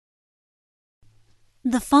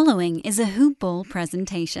The following is a Hoop Ball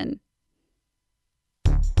presentation.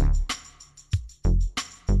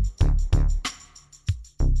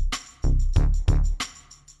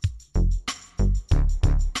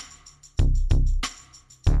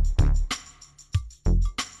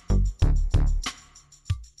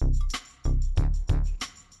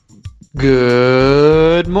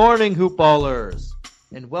 Good morning, Hoop Ballers,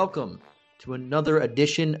 and welcome to another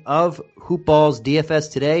edition of Hoop Balls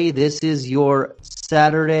DFS Today. This is your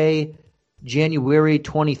Saturday, January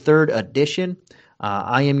 23rd edition.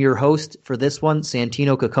 I am your host for this one,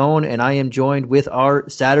 Santino Cacone, and I am joined with our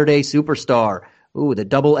Saturday superstar. Ooh, the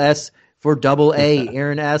double S for double A,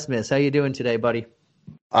 Aaron Asmus. How you doing today, buddy?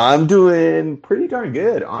 I'm doing pretty darn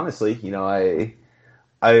good, honestly.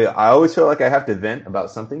 I always feel like I have to vent about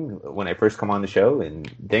something when I first come on the show, and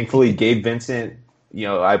thankfully Gabe Vincent,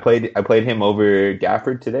 I played him over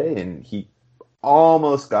Gafford today, and he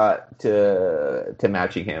almost got to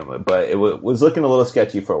matching him, but it was looking a little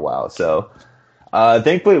sketchy for a while. So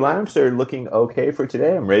thankfully lineups are looking okay for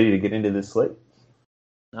today. I'm ready to get into this slate.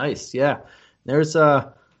 Nice, yeah. There's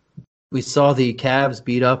we saw the Cavs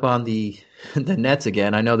beat up on the Nets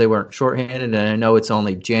again. I know they weren't shorthanded, and I know it's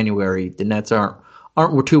only January. The Nets aren't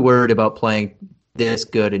too worried about playing this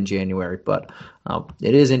good in January, but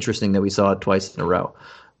it is interesting that we saw it twice in a row.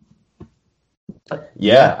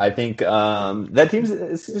 Yeah, I think that team's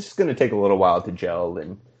it's just going to take a little while to gel,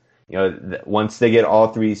 and once they get all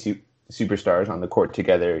three superstars on the court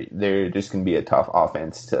together, they're just going to be a tough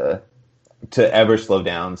offense to ever slow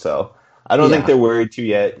down. So I don't think they're worried to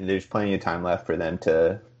yet. There's plenty of time left for them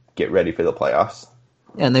to get ready for the playoffs.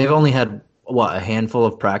 And they've only had a handful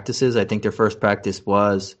of practices. I think their first practice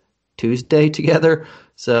was Tuesday together.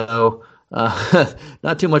 So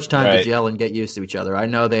not too much time to gel and get used to each other. I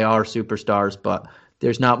know they are superstars, but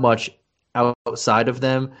there's not much outside of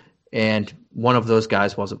them, and one of those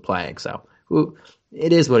guys wasn't playing. So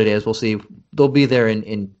it is what it is. We'll see. They'll be there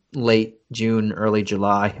in late June, early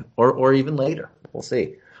July, or even later. We'll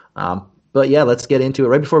see. But yeah, let's get into it.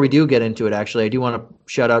 Right before we do get into it, actually, I do want to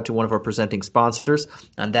shout out to one of our presenting sponsors,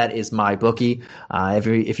 and that is MyBookie.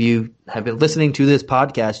 If you have been listening to this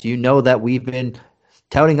podcast, you know that we've been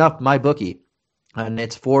touting up MyBookie, and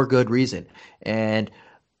it's for good reason. And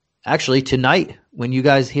actually, tonight, when you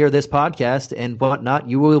guys hear this podcast and whatnot,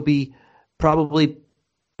 you will be probably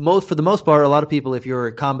for the most part, a lot of people, if you're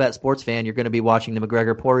a combat sports fan, you're going to be watching the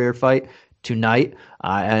McGregor-Poirier fight tonight,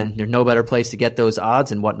 and there's no better place to get those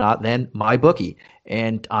odds and whatnot than MyBookie.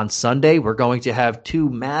 And on Sunday, we're going to have two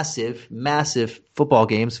massive football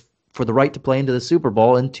games for the right to play into the Super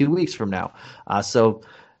Bowl in 2 weeks from now. So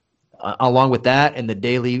along with that and the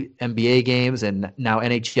daily NBA games, and now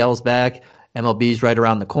NHL's back, MLB's right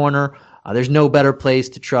around the corner, there's no better place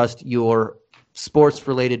to trust your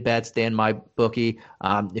sports-related bets than MyBookie.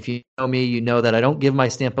 If you know me, you know that I don't give my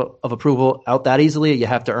stamp of approval out that easily. You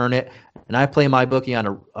have to earn it. And I play MyBookie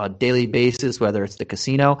on a daily basis, whether it's the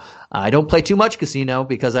casino. I don't play too much casino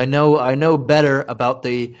because I know better about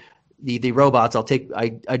the robots.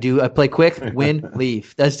 I play quick, win,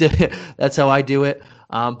 leave. That's how I do it.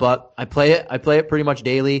 But I play it pretty much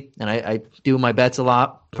daily, and I do my bets a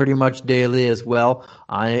lot pretty much daily as well.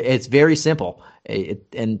 It's very simple.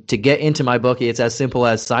 And to get into MyBookie, it's as simple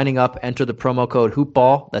as signing up, enter the promo code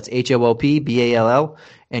HoopBall, that's HOOPBALL,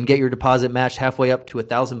 and get your deposit matched halfway up to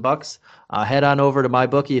 $1,000. Head on over to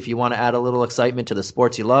MyBookie if you want to add a little excitement to the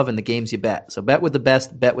sports you love and the games you bet. So bet with the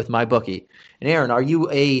best, bet with MyBookie. And Aaron, are you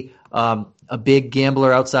a big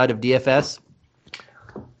gambler outside of DFS?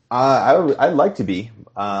 I'd like to be.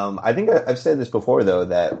 I think I've said this before, though,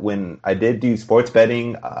 that when I did do sports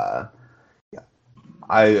betting,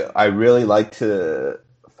 I really like to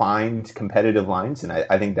find competitive lines, and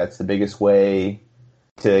I think that's the biggest way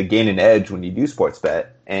to gain an edge when you do sports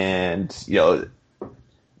bet. And the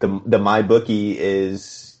MyBookie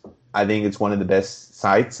is, I think it's one of the best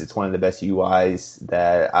sites. It's one of the best UIs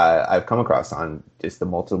that I've come across on just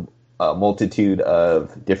the multitude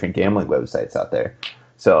of different gambling websites out there.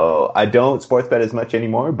 So I don't sports bet as much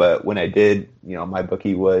anymore, but when I did,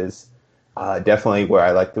 MyBookie was definitely where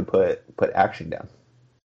I like to put action down.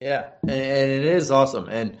 Yeah, and it is awesome,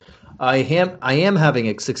 and I am having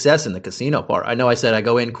a success in the casino part. I know I said I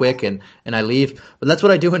go in quick and I leave, but that's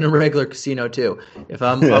what I do in a regular casino too. If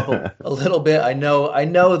I'm up a little bit, I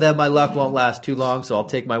know that my luck won't last too long, so I'll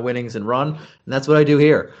take my winnings and run, and that's what I do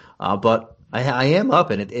here. But I am up,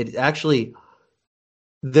 and it actually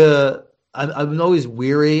I'm always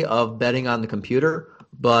weary of betting on the computer,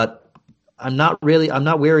 but I'm not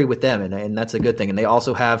weary with them, and that's a good thing. And they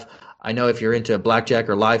also have I know if you're into blackjack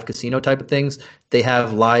or live casino type of things, they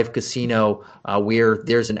have live casino where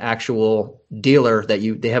there's an actual dealer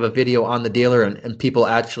they have a video on the dealer and people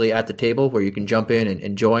actually at the table where you can jump in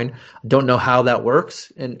and join. Don't know how that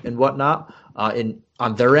works and whatnot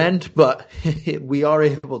on their end, but we are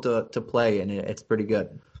able to play, and it's pretty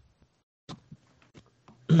good.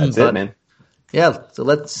 That's it, man. Yeah, so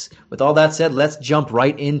with all that said, let's jump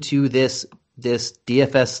right into this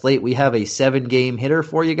DFS slate. We have a 7-game hitter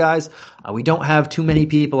for you guys. We don't have too many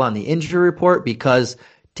people on the injury report because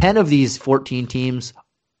 10 of these 14 teams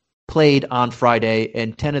played on Friday,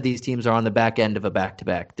 and 10 of these teams are on the back end of a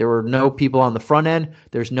back-to-back. There were no people on the front end.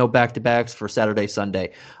 There's no back-to-backs for Saturday,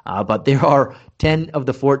 Sunday. But there are 10 of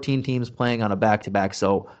the 14 teams playing on a back-to-back.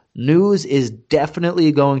 So news is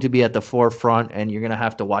definitely going to be at the forefront, and you're going to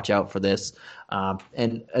have to watch out for this.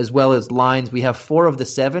 And as well as lines, we have 4 of the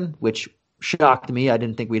 7, which shocked me. I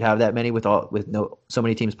didn't think we'd have that many with so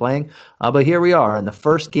many teams playing. But here we are. And the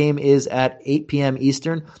first game is at 8 p.m.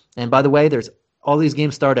 Eastern. And by the way, all these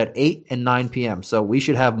games start at 8 and 9 p.m. So we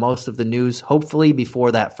should have most of the news hopefully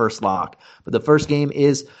before that first lock. But the first game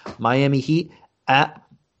is Miami Heat at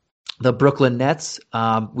the Brooklyn Nets.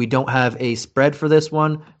 We don't have a spread for this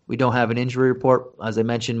one. We don't have an injury report. As I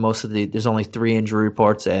mentioned, there's only 3 injury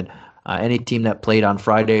reports, and any team that played on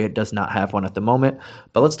Friday does not have one at the moment.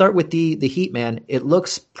 But let's start with the Heat, man. It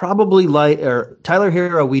looks probably Tyler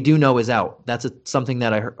Hero, we do know, is out. That's something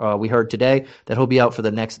that we heard today, that he'll be out for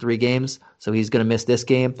the next 3 games. So he's going to miss this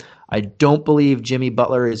game. I don't believe Jimmy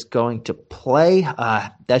Butler is going to play.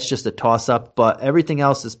 That's just a toss-up. But everything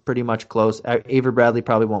else is pretty much close. Avery Bradley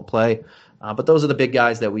probably won't play. But those are the big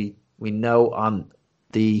guys that we know on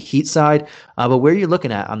the Heat side. But where are you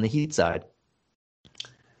looking at on the Heat side?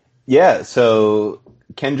 Yeah, so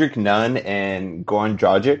Kendrick Nunn and Goran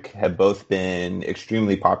Dragic have both been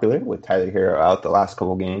extremely popular with Tyler Hero out the last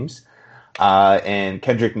couple games. And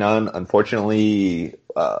Kendrick Nunn, unfortunately,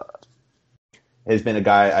 has been a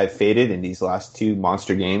guy I've faded in these last 2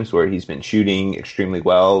 monster games where he's been shooting extremely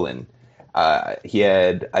well. And he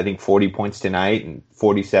had, I think, 40 points tonight and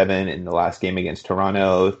 47 in the last game against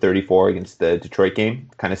Toronto, 34 against the Detroit game,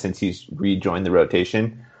 kind of since he's rejoined the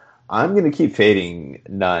rotation. I'm going to keep fading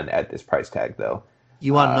Nunn at this price tag, though.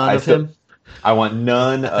 You want none of him? I want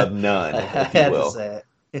none of none, if you will. To say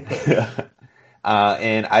it.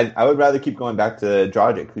 And I would rather keep going back to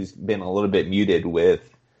Dragic, who's been a little bit muted with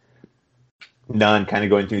Nunn kind of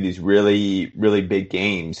going through these really, really big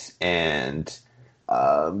games. And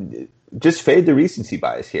just fade the recency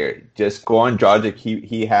bias here. Just go on Dragic.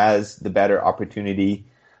 He has the better opportunity.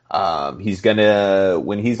 He's gonna,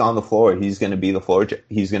 when he's on the floor, he's gonna be the floor.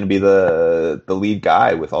 He's gonna be the lead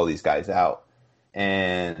guy with all these guys out.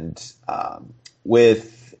 And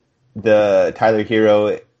with the Tyler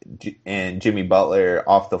Hero and Jimmy Butler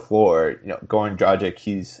off the floor, Goran Dragic,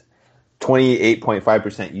 he's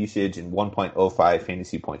 28.5% usage and 1.05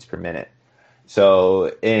 fantasy points per minute.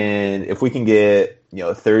 So, and if we can get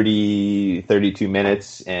 30, 32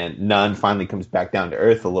 minutes, and Nunn finally comes back down to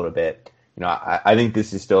earth a little bit. I think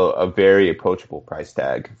this is still a very approachable price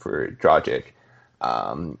tag for Dragic.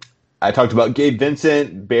 I talked about Gabe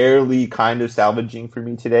Vincent barely kind of salvaging for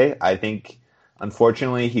me today. I think,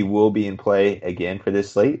 unfortunately, he will be in play again for this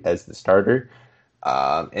slate as the starter.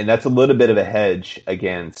 And that's a little bit of a hedge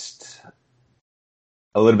against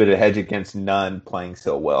Nunn playing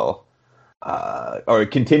so well, or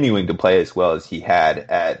continuing to play as well as he had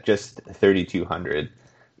at just 3,200.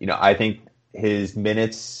 I think his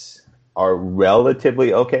minutes are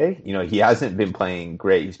relatively okay. He hasn't been playing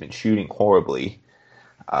great. He's been shooting horribly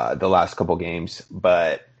the last couple games,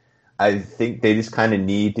 but I think they just kind of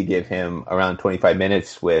need to give him around 25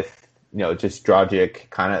 minutes with, just Dragic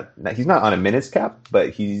kind of, he's not on a minutes cap, but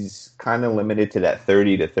he's kind of limited to that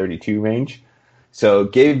 30 to 32 range. So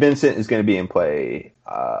Gabe Vincent is going to be in play.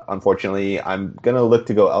 Unfortunately, I'm going to look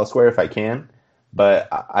to go elsewhere if I can, but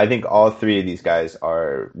I think all 3 of these guys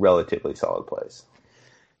are relatively solid plays.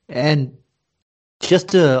 And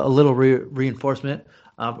just a little reinforcement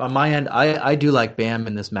on my end, I do like Bam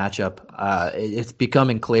in this matchup. It's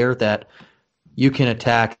becoming clear that you can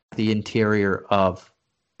attack the interior of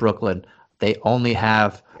Brooklyn. They only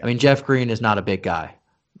have, Jeff Green is not a big guy.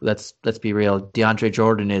 Let's be real. DeAndre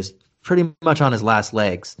Jordan is pretty much on his last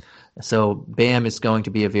legs. So Bam is going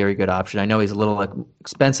to be a very good option. I know he's a little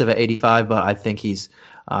expensive at 85, but I think he's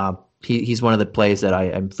one of the plays that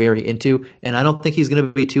I'm very into, and I don't think he's going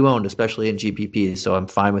to be too owned, especially in GPP, so I'm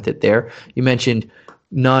fine with it there. You mentioned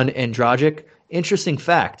Nunn and Dragic. Interesting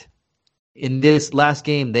fact, in this last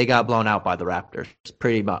game, they got blown out by the Raptors.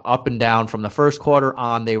 Pretty much up and down from the first quarter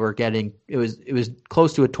on, they were getting, it was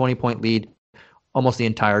close to a 20-point lead almost the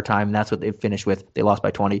entire time. And that's what they finished with. They lost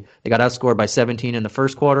by 20. They got outscored by 17 in the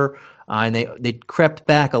first quarter, and they crept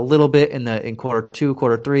back a little bit in quarter 2,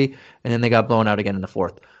 quarter 3, and then they got blown out again in the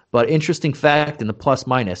fourth. But interesting fact in the plus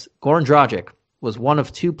minus, Goran Dragic was one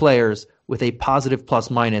of 2 players with a positive plus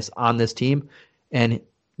minus on this team, and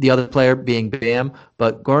the other player being Bam.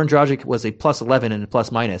 But Goran Dragic was a plus 11 and a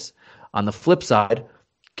plus minus. On the flip side,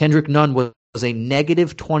 Kendrick Nunn was a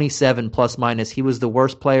negative 27 plus minus. He was the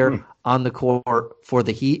worst player on the court for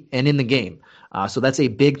the Heat and in the game. So that's a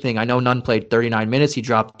big thing. I know Nunn played 39 minutes. He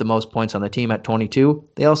dropped the most points on the team at 22.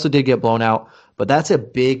 They also did get blown out, but that's a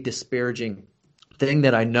big disparaging thing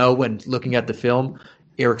that I know when looking at the film,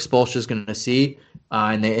 Erik Spoelstra is going to see.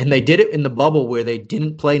 And they did it in the bubble where they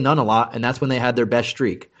didn't play Nunn a lot, and that's when they had their best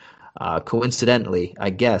streak. Coincidentally, I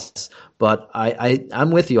guess. But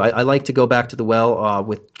I'm with you. I like to go back to the well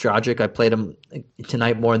with Dragic. I played him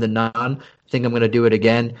tonight more than Nunn. I think I'm going to do it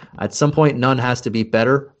again. At some point, Nunn has to be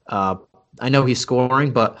better. I know he's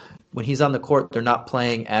scoring, but when he's on the court, they're not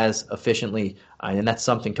playing as efficiently, and that's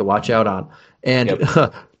something to watch out on. And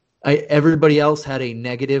everybody else had a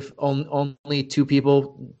negative. Only 2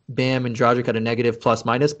 people, Bam and Dragic, had a negative plus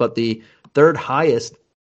minus, but the third highest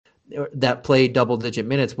that played double-digit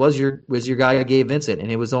minutes was your guy Gabe Vincent, and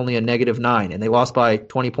it was only a negative 9, and they lost by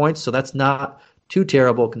 20 points, so that's not too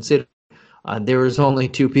terrible considering there was only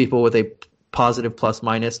 2 people with a positive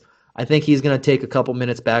plus-minus. I think he's going to take a couple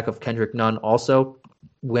minutes back of Kendrick Nunn also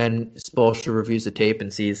when Spoelstra reviews the tape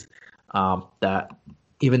and sees that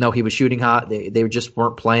even though he was shooting hot, they just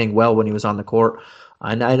weren't playing well when he was on the court.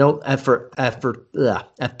 And I don't at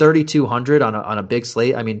 3,200 on a big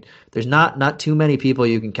slate. I mean, there's not too many people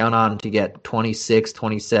you can count on to get 26,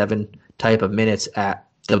 27 type of minutes at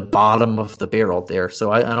the bottom of the barrel there.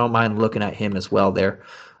 So I don't mind looking at him as well there.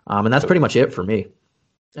 And that's pretty much it for me.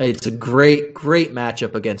 It's a great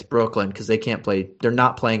matchup against Brooklyn because they can't play. They're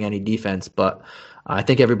not playing any defense, but I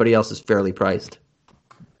think everybody else is fairly priced.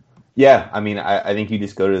 Yeah, I mean, I think you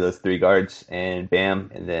just go to those 3 guards and bam,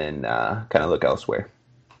 and then kind of look elsewhere.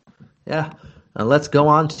 Yeah, let's go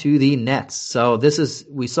on to the Nets. So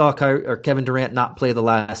we saw Kevin Durant not play the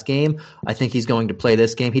last game. I think he's going to play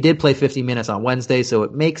this game. He did play 50 minutes on Wednesday, so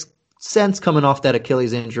it makes sense coming off that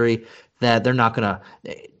Achilles injury that they're not going to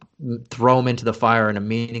throw him into the fire in a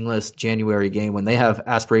meaningless January game when they have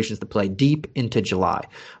aspirations to play deep into July.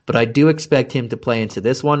 But I do expect him to play into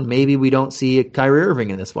this one. Maybe we don't see Kyrie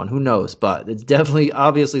Irving in this one. Who knows? But it's definitely,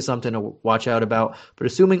 obviously something to watch out about. But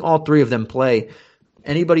assuming all 3 of them play,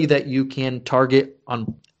 anybody that you can target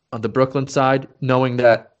on the Brooklyn side, knowing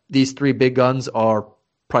that these 3 big guns are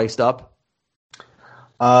priced up?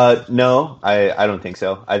 No, I don't think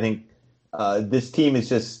so. I think this team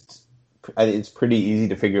is it's pretty easy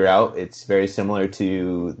to figure out. It's very similar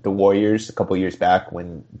to the Warriors a couple years back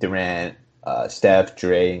when Durant, Steph,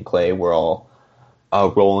 Dre, and Clay were all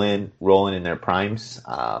rolling in their primes.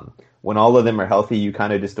 When all of them are healthy, you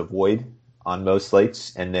kind of just avoid on most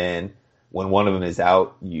slates, and then when one of them is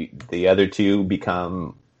out, the other 2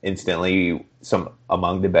 become instantly some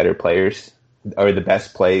among the better players or the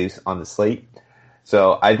best plays on the slate.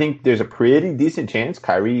 So I think there's a pretty decent chance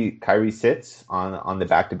Kyrie sits on the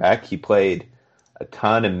back-to-back. He played a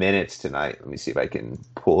ton of minutes tonight. Let me see if I can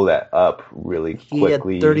pull that up really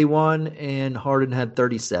quickly. He had 31 and Harden had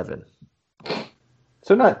 37.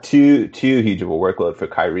 So not too huge of a workload for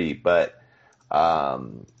Kyrie, but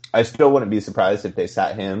I still wouldn't be surprised if they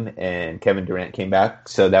sat him and Kevin Durant came back.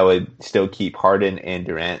 So that would still keep Harden and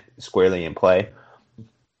Durant squarely in play.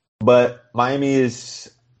 But Miami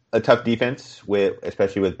is a tough defense,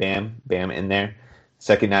 especially with Bam in there.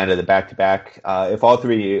 Second night of the back-to-back. If all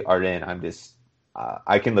 3 are in, I'm just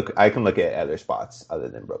I can look at other spots other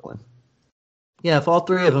than Brooklyn. Yeah, if all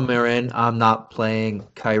 3 of them are in, I'm not playing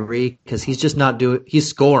Kyrie because he's just not he's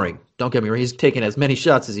scoring. Don't get me wrong, he's taking as many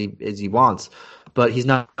shots as he wants, but he's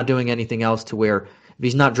not doing anything else to where if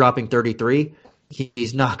he's not dropping 33,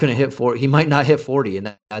 he's not going to hit 40. He might not hit 40,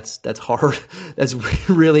 and that's hard. That's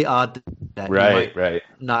really odd that he might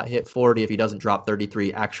not hit 40 if he doesn't drop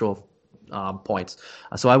 33 actual points.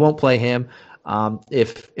 So I won't play him.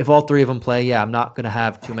 If all 3 of them play, I'm not going to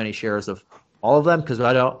have too many shares of all of them because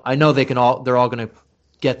I know they're all going to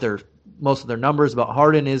get most of their numbers. But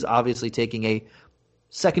Harden is obviously taking a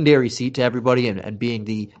secondary seat to everybody and being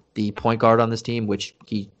the point guard on this team, which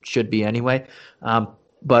he should be anyway.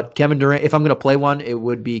 But Kevin Durant, if I'm going to play one, it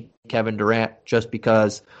would be Kevin Durant just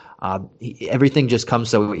because everything just comes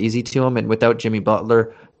so easy to him. And without Jimmy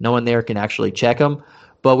Butler, no one there can actually check him.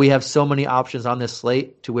 But we have so many options on this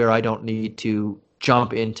slate to where I don't need to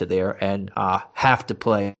jump into there and have to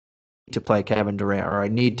play to play Kevin Durant or I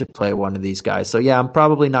need to play one of these guys. So yeah, I'm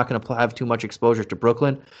probably not going to have too much exposure to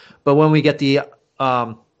Brooklyn. But when we get the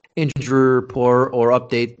injury report or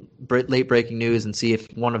update late breaking news and see if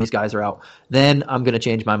one of these guys are out, then I'm going to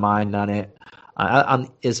change my mind on it.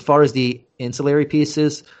 As far as the ancillary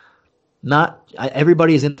pieces,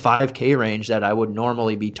 everybody is in the 5K range that I would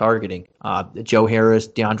normally be targeting. Joe Harris,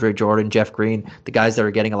 DeAndre Jordan, Jeff Green, the guys that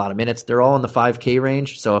are getting a lot of minutes, they're all in the 5K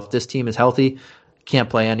range. So if this team is healthy, can't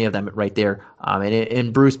play any of them right there.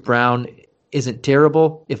 And Bruce Brown isn't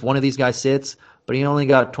terrible if one of these guys sits, but he only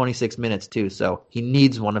got 26 minutes too. So he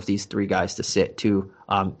needs one of these three guys to sit to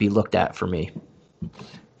be looked at for me.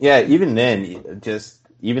 Yeah, even then,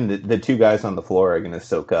 even the two guys on the floor are going to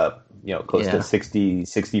soak up, close to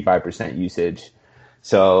 65% usage.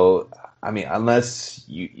 So, I mean, unless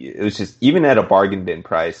it was just, even at a bargain bin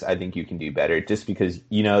price, I think you can do better just because,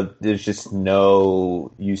 there's just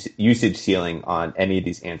no usage ceiling on any of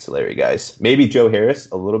these ancillary guys. Maybe Joe Harris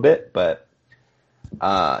a little bit, but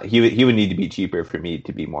he would need to be cheaper for me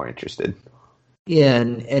to be more interested. Yeah,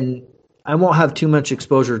 and I won't have too much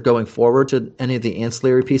exposure going forward to any of the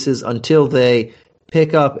ancillary pieces until they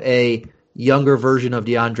pick up a younger version of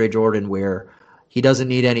DeAndre Jordan where he doesn't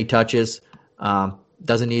need any touches,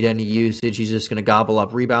 doesn't need any usage. He's just going to gobble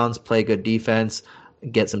up rebounds, play good defense,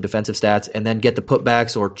 get some defensive stats, and then get the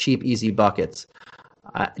putbacks or cheap, easy buckets.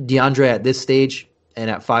 DeAndre at this stage and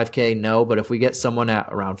at 5K, no, but if we get someone at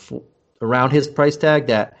around his price tag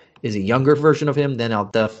that is a younger version of him, then I'll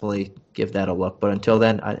definitely give that a look. But until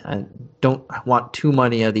then, I don't want too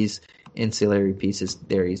many of these ancillary pieces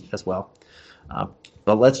there as well.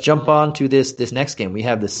 But let's jump on to this next game. We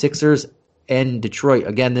have the Sixers and Detroit.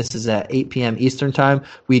 Again, this is at 8 p.m. Eastern time.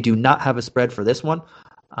 We do not have a spread for this one,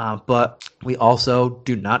 but we also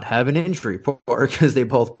do not have an injury report because they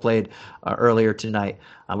both played earlier tonight.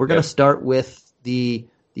 We're going to start with the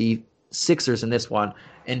Sixers in this one.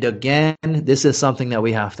 And again, this is something that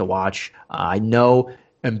we have to watch. I know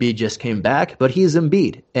Embiid just came back, but he's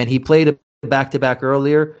Embiid, and he played a back-to-back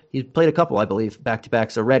earlier. He played a couple, I believe,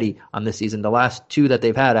 back-to-backs already on this season. The last two that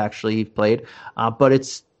they've had, actually, he played. But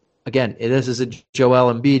this is a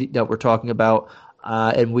Joel Embiid that we're talking about,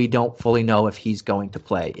 and we don't fully know if he's going to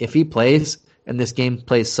play. If he plays and this game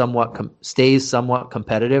stays somewhat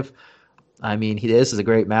competitive, I mean, this is a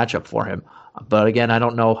great matchup for him. But again, I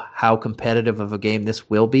don't know how competitive of a game this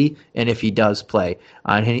will be, and if he does play.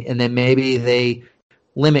 And then maybe they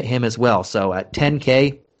limit him as well. So at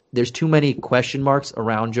 10K, there's too many question marks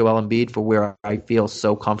around Joel Embiid for where I feel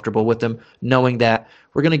so comfortable with him, knowing that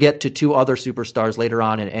we're going to get to two other superstars later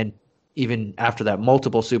on, and even after that,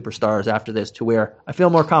 multiple superstars after this, to where I feel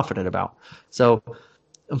more confident about. So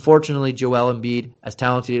unfortunately, Joel Embiid, as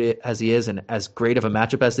talented as he is and as great of a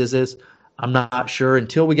matchup as this is, I'm not sure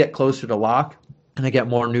until we get closer to lock and I get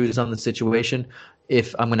more news on the situation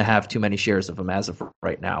if I'm going to have too many shares of him as of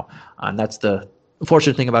right now. And that's the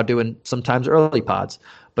unfortunate thing about doing sometimes early pods.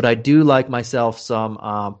 But I do like myself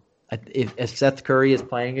some if Seth Curry is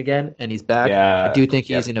playing again and he's back, I do think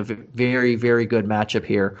he's in a very, very good matchup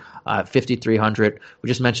here. 5,300. We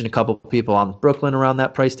just mentioned a couple people on Brooklyn around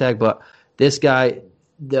that price tag, but this guy,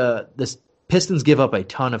 the Pistons give up a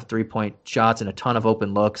ton of 3-point shots and a ton of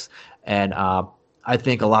open looks, and I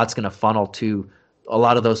think a lot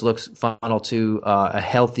of those looks funnel to a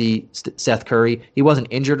healthy Seth Curry. He wasn't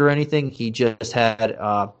injured or anything. He just had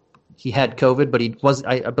he had COVID, but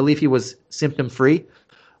I believe he was symptom free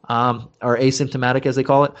or asymptomatic as they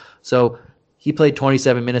call it. So he played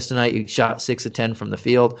 27 minutes tonight. He shot 6 of 10 from the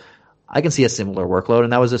field. I can see a similar workload,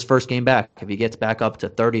 and that was his first game back. If he gets back up to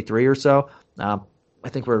 33 or so, I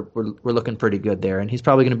think we're looking pretty good there, and he's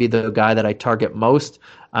probably going to be the guy that I target most,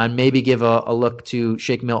 and maybe give a look to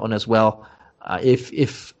Shake Milton as well.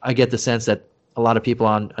 If I get the sense that a lot of people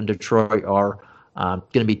on Detroit are going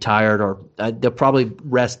to be tired, or they'll probably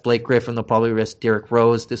rest Blake Griffin, they'll probably rest Derrick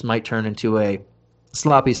Rose. This might turn into a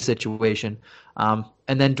sloppy situation. And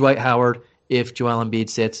then Dwight Howard, if Joel Embiid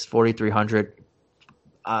sits 4,300.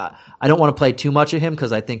 I don't want to play too much of him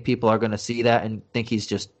because I think people are going to see that and think he's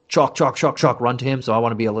just chalk, run to him. So I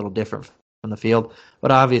want to be a little different from the field.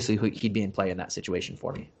 But obviously, he'd be in play in that situation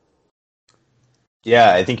for me.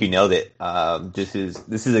 Yeah, I think you nailed it. This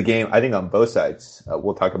is a game, I think, on both sides.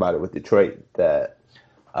 We'll talk about it with Detroit, that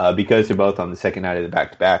because they're both on the second night of the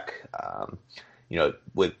back-to-back,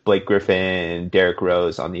 with Blake Griffin, Derrick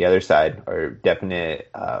Rose on the other side are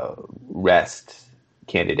definite rest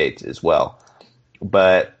candidates as well.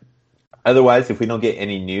 But otherwise, if we don't get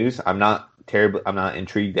any news, I'm not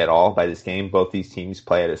intrigued at all by this game. Both these teams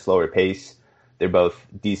play at a slower pace. They're both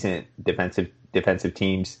decent defensive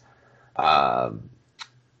teams.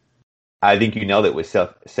 I think you nailed it with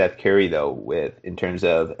Seth Curry, though, in terms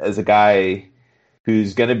of as a guy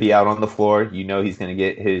who's going to be out on the floor, he's going to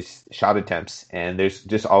get his shot attempts, and there's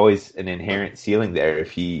just always an inherent ceiling there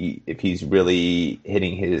if he's really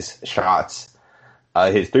hitting his shots,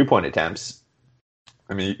 his 3-point attempts.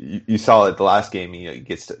 I mean, you saw it the last game. He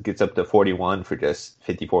gets up to 41 for just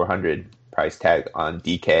 5,400 price tag on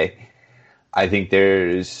DK. I think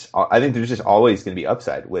there's just always going to be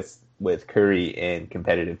upside with Curry in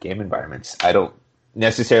competitive game environments. I don't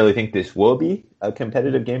necessarily think this will be a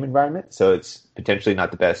competitive game environment, so it's potentially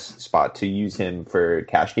not the best spot to use him for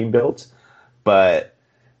cash game builds. But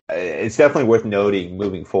it's definitely worth noting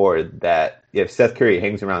moving forward that if Seth Curry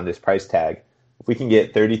hangs around this price tag, if we can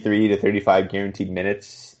get 33 to 35 guaranteed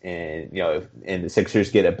minutes, and and the Sixers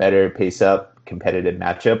get a better pace up competitive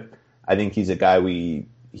matchup, I think he's a guy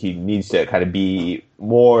he needs to kind of be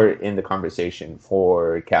more in the conversation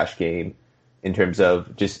for cash game in terms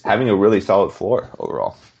of just having a really solid floor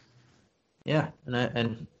overall. Yeah,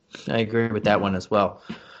 and I agree with that one as well.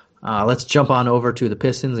 Let's jump on over to the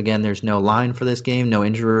Pistons. Again, there's no line for this game, no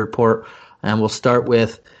injury report, and we'll start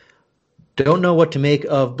with don't know what to make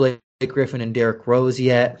of Blake Griffin and Derrick Rose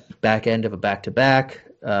yet. Back end of a back-to-back.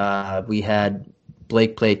 We had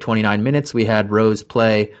Blake play 29 minutes. We had Rose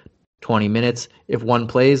play 20 minutes. If one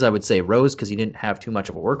plays, I would say Rose because he didn't have too much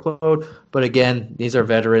of a workload. But again, these are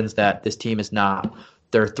veterans that this team is not.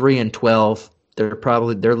 They're 3-12.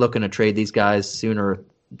 They're looking to trade these guys sooner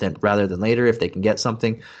rather than later if they can get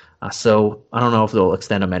something. So I don't know if they'll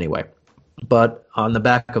extend them anyway. But on the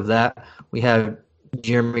back of that, we have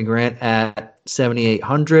Jeremy Grant at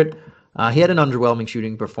 7,800. He had an underwhelming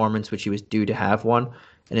shooting performance, which he was due to have one.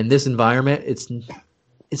 And in this environment,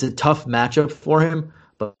 it's a tough matchup for him.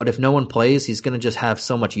 But if no one plays, he's going to just have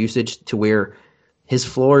so much usage to where his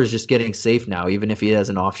floor is just getting safe now, even if he has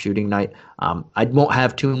an off shooting night. I won't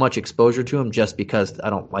have too much exposure to him just because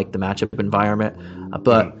I don't like the matchup environment.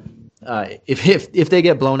 But if they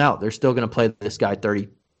get blown out, they're still going to play this guy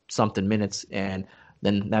 30-something minutes, and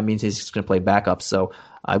then that means he's just going to play backup. So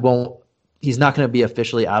he's not going to be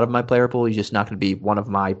officially out of my player pool. He's just not going to be one of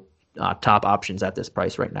my top options at this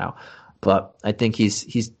price right now. But I think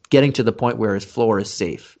he's getting to the point where his floor is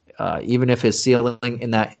safe. Even if his ceiling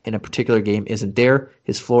in a particular game isn't there,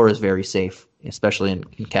 his floor is very safe, especially in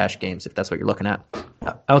cash games, if that's what you're looking at.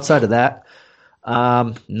 Outside of that,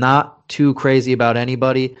 not too crazy about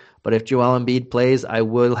anybody, but if Joel Embiid plays, I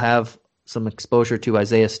will have some exposure to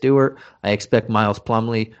Isaiah Stewart. I expect Miles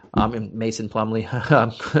Plumlee, Mason Plumlee,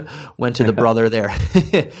 went to the brother there.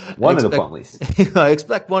 One of the Plumlees. I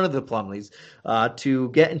expect one of the Plumlees to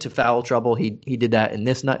get into foul trouble. He did that in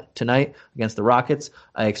this night tonight against the Rockets.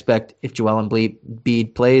 I expect if Joel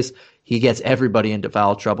Embiid plays, he gets everybody into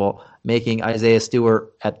foul trouble, making Isaiah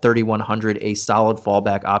Stewart at 3,100 a solid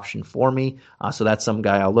fallback option for me. So that's some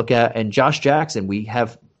guy I'll look at. And Josh Jackson,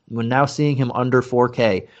 we're now seeing him under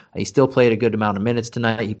 4K. He still played a good amount of minutes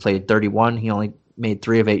tonight. He played 31. He only made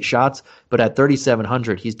 3 of 8 shots. But at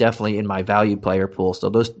 3,700, he's definitely in my value player pool.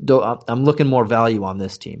 So I'm looking more value on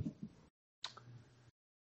this team.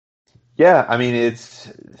 Yeah, I mean,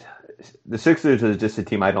 the Sixers is just a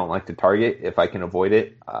team I don't like to target if I can avoid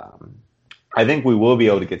it. I think we will be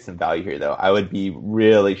able to get some value here, though. I would be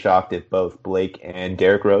really shocked if both Blake and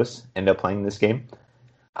Derrick Rose end up playing this game.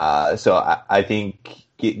 So I think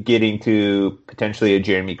getting to potentially a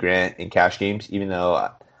Jeremy Grant in cash games, even though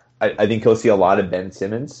I think he'll see a lot of Ben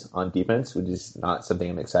Simmons on defense, which is not something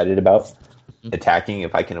I'm excited about. Attacking,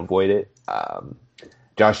 if I can avoid it.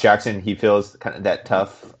 Josh Jackson, he fills kind of that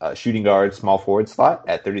tough shooting guard, small forward slot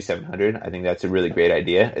at 3,700. I think that's a really great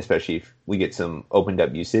idea, especially if we get some opened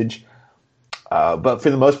up usage. But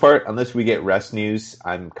for the most part, unless we get rest news,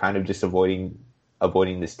 I'm kind of just avoiding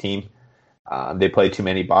this team. They play too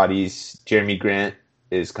many bodies. Jeremy Grant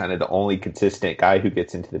is kind of the only consistent guy who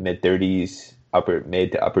gets into the mid-30s,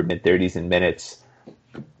 mid to upper mid-30s in minutes.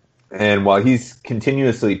 And while he's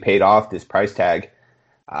continuously paid off this price tag,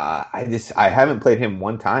 I haven't played him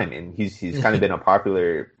one time, and he's kind of been a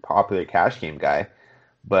popular cash game guy.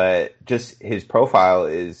 But just his profile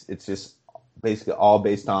it's just basically all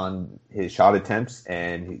based on his shot attempts,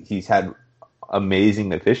 and he's had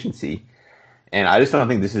amazing efficiency. And I just don't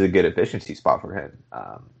think this is a good efficiency spot for him.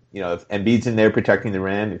 If Embiid's in there protecting the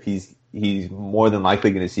rim, if he's more than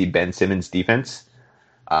likely going to see Ben Simmons' defense.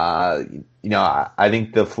 I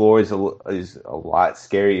think the floor is a lot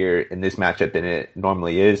scarier in this matchup than it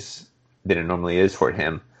normally is for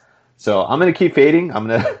him. So I'm going to keep fading.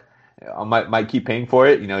 I might keep paying for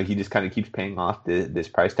it. He just kind of keeps paying off this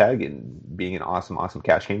price tag and being an awesome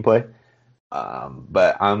cash game play.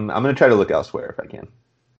 But I'm going to try to look elsewhere if I can.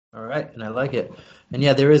 All right, and I like it. And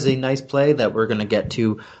yeah, there is a nice play that we're going to get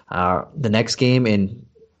to the next game in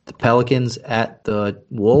the Pelicans at the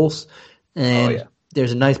Wolves. Oh And yeah.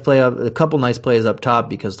 there's a couple nice plays up top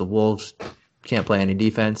because the Wolves can't play any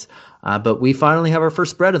defense. But we finally have our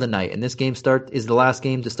first spread of the night, and this game is the last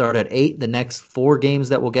game to start at 8. The next 4 games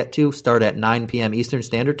that we'll get to start at 9 p.m. Eastern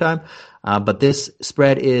Standard Time. But this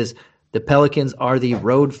spread is the Pelicans are the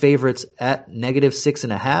road favorites at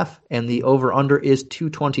 -6.5, and the over/under is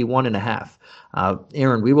 221.5.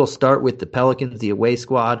 Aaron, we will start with the Pelicans, the away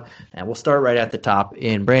squad, and we'll start right at the top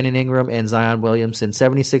in Brandon Ingram and Zion Williamson.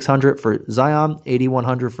 7,600 for Zion,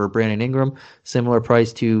 8,100 for Brandon Ingram. Similar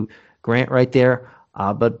price to Grant right there,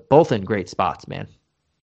 but both in great spots, man.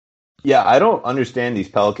 Yeah, I don't understand these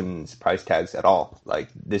Pelicans price tags at all. Like,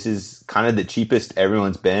 this is kind of the cheapest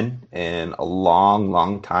everyone's been in a long,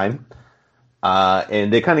 long time.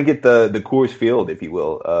 And they kind of get the Coors Field, if you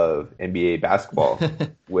will, of NBA basketball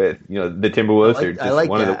with, the Timberwolves are just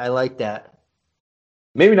I like that.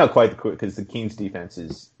 Maybe not quite because the Kings defense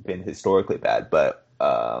has been historically bad, but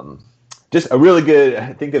just a really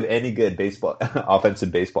good, think of any good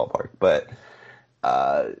offensive baseball park. But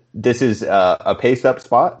this is a pace up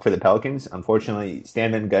spot for the Pelicans. Unfortunately,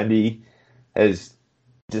 Stan Van Gundy has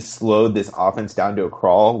just slowed this offense down to a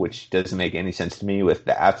crawl, which doesn't make any sense to me with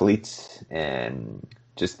the athletes and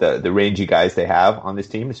just the rangy guys they have on this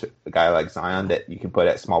team. It's a guy like Zion that you can put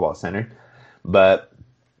at small ball center. But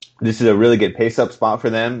this is a really good pace-up spot for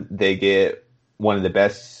them. They get one of the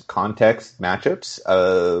best context matchups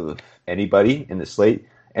of anybody in the slate,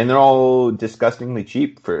 and they're all disgustingly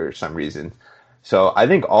cheap for some reason. So I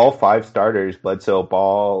think all 5 starters, Bledsoe,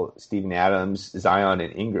 Ball, Steven Adams, Zion,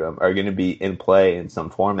 and Ingram, are going to be in play in some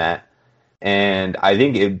format. And I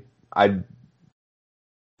think I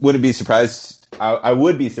wouldn't be surprised. I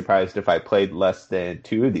would be surprised if I played less than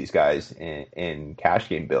 2 of these guys in cash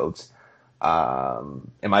game builds. Am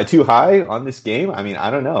I too high on this game? I mean, I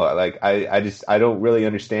don't know. Like, I don't really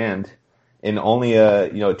understand. And only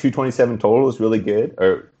 227 total is really good.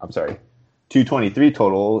 Or I'm sorry, 223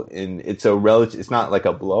 total, and it's not like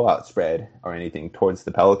a blowout spread or anything towards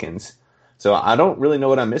the Pelicans. So I don't really know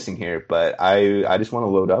what I'm missing here, but I just want to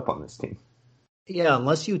load up on this team. Yeah,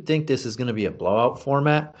 unless you think this is going to be a blowout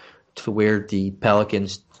format to where the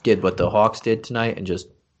Pelicans did what the Hawks did tonight and just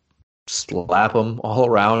slap them all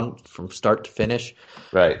around from start to finish.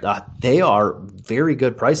 Right. They are very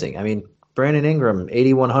good pricing. I mean, Brandon Ingram,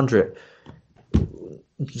 8,100.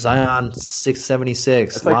 Zion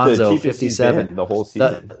 676, like Lonzo 57. The whole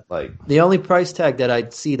season. The only price tag that I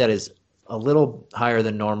see that is a little higher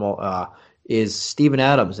than normal is Steven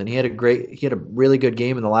Adams, and he had a really good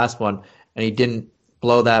game in the last one, and he didn't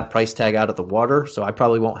blow that price tag out of the water. So I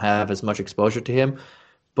probably won't have as much exposure to him.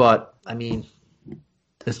 But I mean,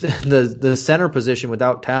 the center position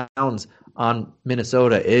without Towns on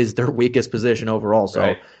Minnesota is their weakest position overall. So.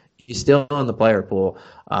 Right. He's still in the player pool.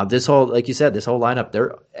 Like you said, this whole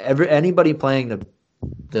lineup, anybody playing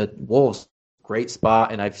the Wolves, great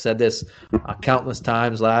spot. And I've said this countless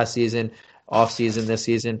times last season, off season, this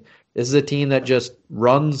season. This is a team that just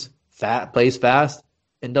runs plays fast,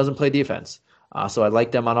 and doesn't play defense. So I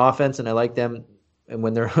like them on offense, and I like them and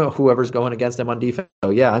when they're whoever's going against them on defense.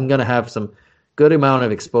 So yeah, I'm going to have some good amount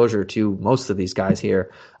of exposure to most of these guys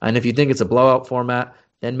here. And if you think it's a blowout format,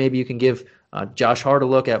 then maybe you can give Josh Hart a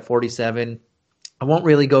look at 47. I won't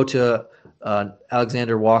really go to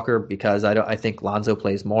Alexander Walker because I think Lonzo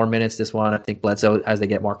plays more minutes this one. I think Bledsoe, as they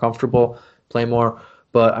get more comfortable, play more.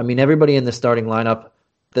 But I mean, everybody in the starting lineup,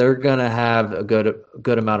 they're gonna have a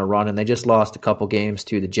good amount of run, and they just lost a couple games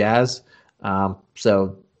to the Jazz,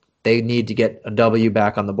 so they need to get a W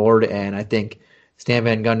back on the board. And I think Stan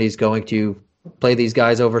Van Gundy's going to play these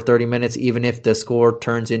guys over 30 minutes, even if the score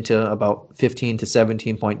turns into about 15 to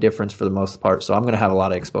 17 point difference for the most part. So I'm going to have a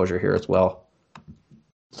lot of exposure here as well.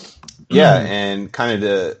 Yeah, and kind of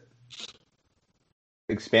to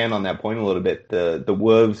expand on that point a little bit, the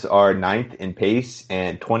Wolves are 9th in pace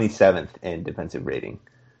and 27th in defensive rating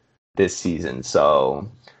this season.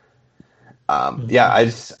 So, yeah,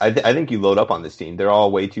 I think you load up on this team. They're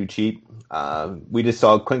all way too cheap. We just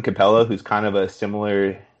saw Clint Capella, who's kind of a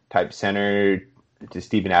similar type center to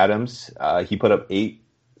Steven Adams. He put up 8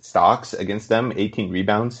 stocks against them, 18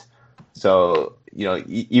 rebounds. So,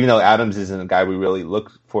 even though Adams isn't a guy we really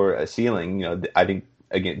look for a ceiling, I think,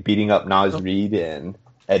 again, beating up Naz Reid and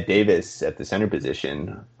Ed Davis at the center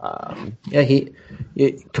position.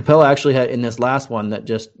 Capella actually had, in this last one that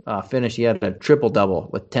just finished, he had a triple-double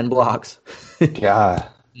with 10 blocks. Yeah.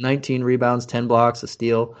 19 rebounds, 10 blocks, a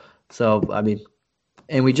steal. So, I mean,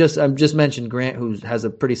 and I just mentioned Grant, who has a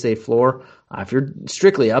pretty safe floor. If you're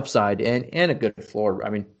strictly upside and a good floor, I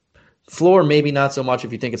mean, Floor, maybe not so much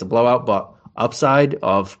if you think it's a blowout, but upside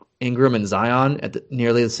of Ingram and Zion at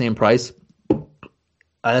nearly the same price,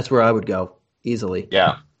 that's where I would go easily.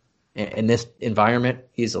 Yeah. In this environment,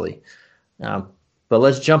 easily. But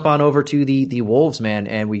let's jump on over to the Wolves, man.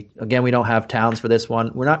 And we don't have Towns for this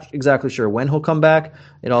one. We're not exactly sure when he'll come back.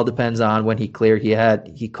 It all depends on when he cleared.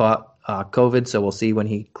 He caught COVID, so we'll see when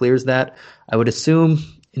he clears that. I would assume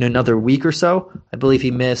in another week or so. I believe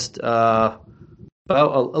he missed about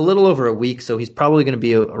a little over a week, so he's probably going to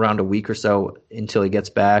be around a week or so until he gets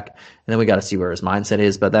back. And then we got to see where his mindset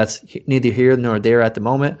is, but that's neither here nor there at the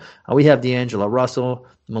moment. We have D'Angelo Russell,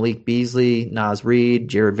 Malik Beasley, Naz Reid,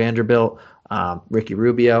 Jared Vanderbilt, Ricky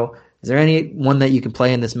Rubio. Is there anyone that you can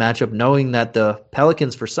play in this matchup, knowing that the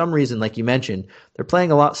Pelicans, for some reason, like you mentioned, they're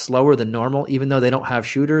playing a lot slower than normal, even though they don't have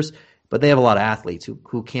shooters, but they have a lot of athletes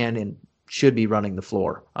who can and should be running the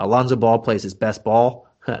floor. Lonzo Ball plays his best ball,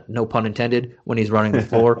 no pun intended, when he's running the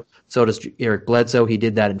floor. So does Eric Bledsoe. He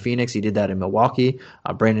did that in Phoenix. He did that in Milwaukee.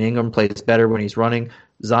 Brandon Ingram plays better when he's running.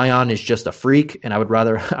 Zion is just a freak, and I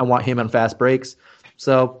want him on fast breaks.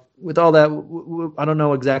 So with all that, I don't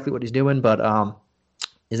know exactly what he's doing, but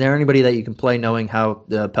is there anybody that you can play knowing how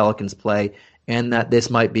the Pelicans play and that this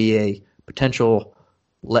might be a potential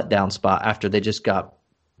letdown spot after they just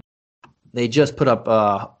put up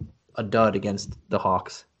a dud against the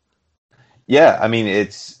Hawks? Yeah, I mean,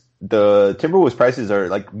 it's the Timberwolves prices are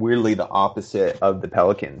like weirdly the opposite of the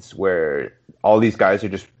Pelicans, where all these guys are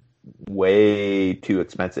just way too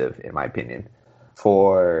expensive, in my opinion.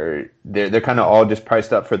 They're kind of all just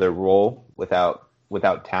priced up for their role without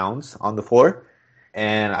Towns on the floor,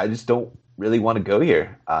 and I just don't really want to go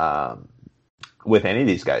here with any of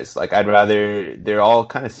these guys. Like, they're all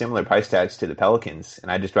kind of similar price tags to the Pelicans,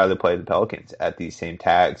 and I'd just rather play the Pelicans at these same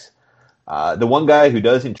tags. The one guy who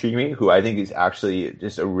does intrigue me, who I think is actually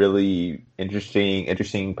just a really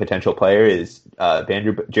interesting potential player, is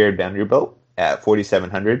Jared Vanderbilt at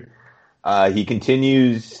 4,700. He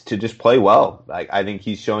continues to just play well. Like, I think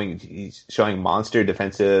he's showing monster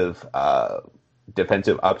defensive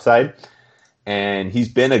upside, and he's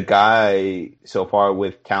been a guy so far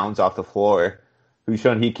with Towns off the floor who's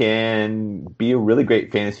shown he can be a really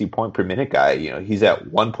great fantasy point per minute guy. You know, he's at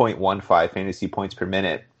 1.15 fantasy points per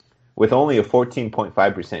minute with only a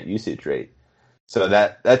 14.5% usage rate. So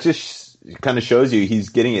that just kind of shows you he's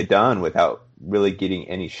getting it done without really getting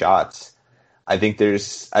any shots. I think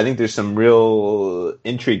there's some real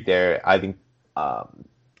intrigue there. I think that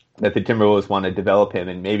the Timberwolves want to develop him,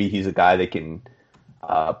 and maybe he's a guy that can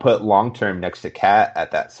put long term next to Cat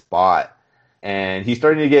at that spot. And he's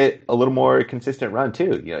starting to get a little more consistent run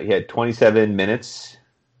too. You know, he had 27 minutes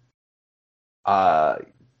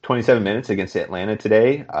against Atlanta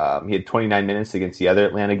today. He had 29 minutes against the other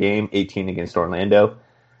Atlanta game, 18 against Orlando.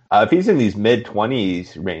 If he's in these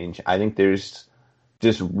mid-20s range, I think there's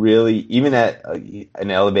just really, even at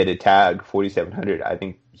an elevated tag, 4,700, I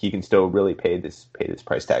think he can still really pay this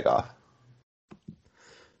price tag off.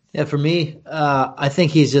 Yeah, for me, I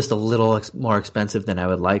think he's just a little more expensive than I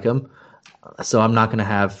would like him. So I'm not going to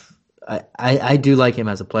have – I do like him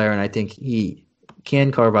as a player, and I think he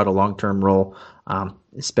can carve out a long-term role,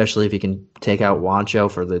 especially if he can take out Juancho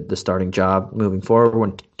for the starting job moving forward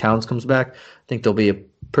when Towns comes back. I think there'll be a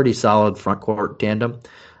pretty solid front court tandem.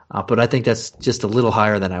 But I think that's just a little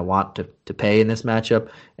higher than I want to pay in this matchup.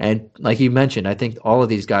 And like you mentioned, I think all of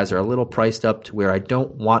these guys are a little priced up to where I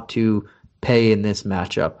don't want to pay in this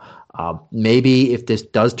matchup. Maybe if this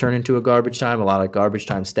does turn into a garbage time, a lot of garbage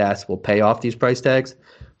time stats will pay off these price tags.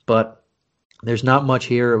 But there's not much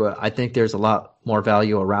here. I think there's a lot more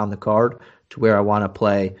value around the card to where I want to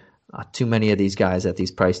play too many of these guys at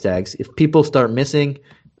these price tags. If people start missing,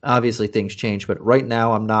 obviously things change. But right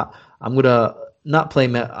now, I'm going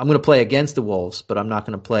to play against the Wolves, but I'm not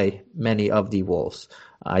going to play many of the Wolves.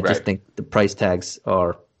 I just think the price tags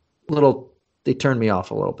are they turn me off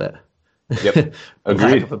a little bit. Yep. Agreed.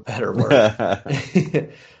 Lack of a better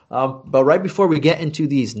word. But right before we get into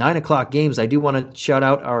these 9 o'clock games, I do want to shout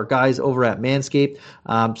out our guys over at Manscaped.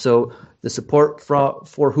 So the support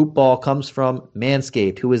for Hoop Ball comes from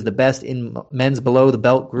Manscaped, who is the best in men's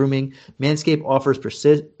below-the-belt grooming. Manscaped offers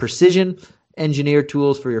precision engineered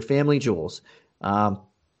tools for your family jewels.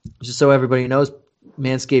 Just so everybody knows,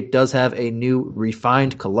 Manscaped does have a new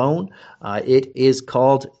refined cologne. It is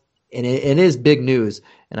called, and it is big news,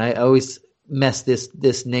 and I always mess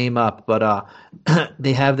this name up, but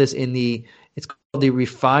they have this it's called the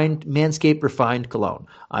Manscaped Refined Cologne.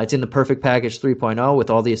 It's in the Perfect Package 3.0 with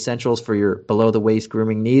all the essentials for your below-the-waist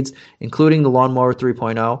grooming needs, including the Lawnmower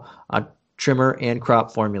 3.0, trimmer, and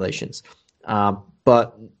crop formulations.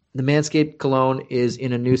 But the Manscaped cologne is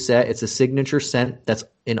in a new set. It's a signature scent that's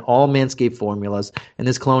in all Manscaped formulas, and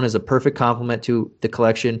this cologne is a perfect complement to the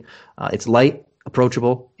collection. It's light,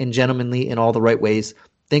 approachable, and gentlemanly in all the right ways.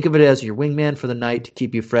 Think of it as your wingman for the night to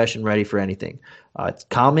keep you fresh and ready for anything. It's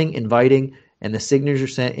calming, inviting, and the signature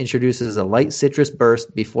scent introduces a light citrus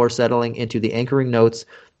burst before settling into the anchoring notes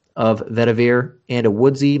of vetiver and a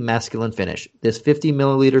woodsy masculine finish. This 50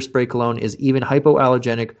 milliliter spray cologne is even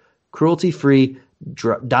hypoallergenic, cruelty-free,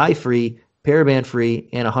 dye-free, paraben-free,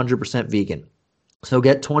 and 100% vegan. So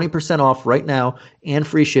get 20% off right now and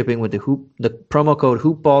free shipping with the promo code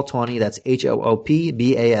HoopBall20. That's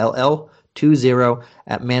HOOPBALL20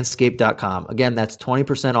 at manscaped.com. Again, that's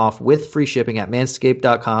 20% off with free shipping at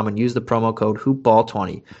manscaped.com and use the promo code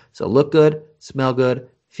HoopBall20. So look good, smell good,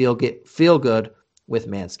 feel good with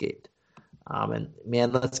Manscaped. And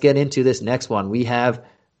man, let's get into this next one. We have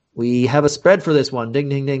a spread for this one. Ding,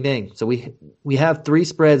 ding, ding, ding. So we have 3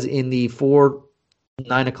 spreads in the 4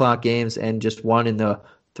 9:00 games and just 1 in the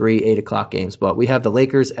 3 8:00 games. But we have the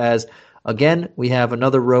Lakers as, again, we have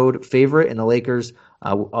another road favorite in the Lakers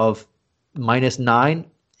of -9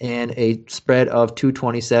 and a spread of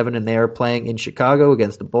 227, and they are playing in Chicago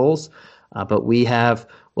against the Bulls. But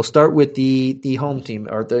we'll start with the home team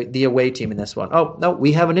or the away team in this one. Oh, no,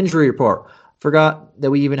 we have an injury report. Forgot that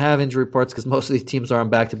we even have injury reports because most of these teams are on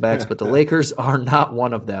back-to-backs, but the Lakers are not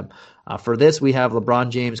one of them. For this, we have LeBron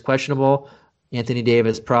James questionable, Anthony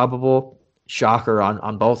Davis probable. Shocker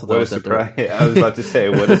on both of those. What a surprise. I was about to say,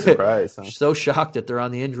 what a surprise. Huh? So shocked that they're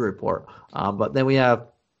on the injury report. But then we have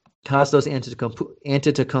Kostas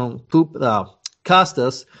Antetokounmpo.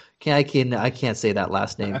 Kostas, I can't say that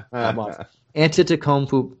last name.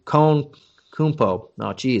 Antetokounmpo.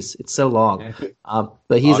 Oh, geez, it's so long.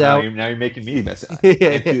 But he's out. Now you're making me mess up.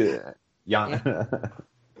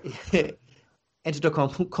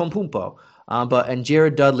 Antetokounmpo. And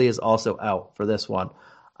Jared Dudley is also out for this one.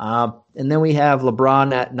 And then we have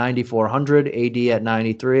LeBron at 9,400, AD at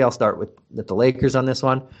 93. I'll start with the Lakers on this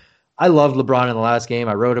one. I loved LeBron in the last game.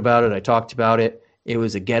 I wrote about it. I talked about it. It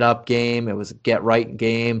was a get-up game. It was a get-right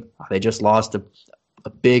game. They just lost a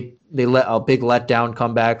big letdown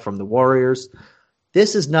comeback from the Warriors.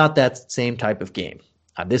 This is not that same type of game.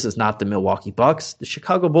 This is not the Milwaukee Bucks. The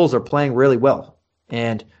Chicago Bulls are playing really well,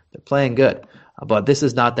 and they're playing good. But this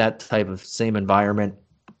is not that type of same environment.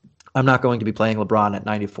 I'm not going to be playing LeBron at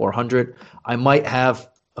 9,400. I might have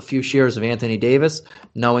a few shares of Anthony Davis,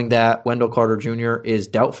 knowing that Wendell Carter Jr. is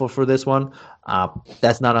doubtful for this one.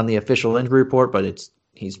 That's not on the official injury report, but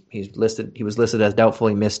he's listed. He was listed as doubtful.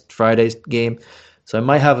 He missed Friday's game. So I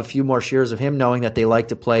might have a few more shares of him, knowing that they like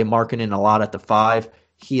to play Markkanen a lot at the 5.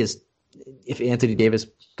 If Anthony Davis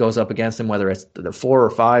goes up against him, whether it's the 4 or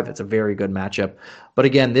 5, it's a very good matchup. But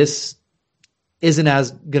again, this isn't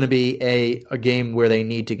as going to be a game where they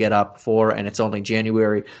need to get up for, and it's only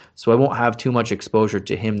January, so I won't have too much exposure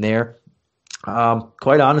to him there.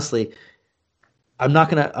 Quite honestly, I'm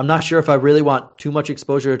not sure if I really want too much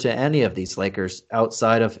exposure to any of these Lakers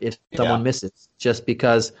outside of if someone misses, just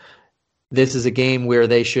because this is a game where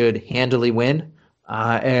they should handily win,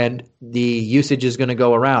 and the usage is going to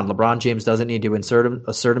go around. LeBron James doesn't need to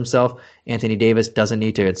assert himself. Anthony Davis doesn't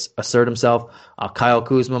need to assert himself. Kyle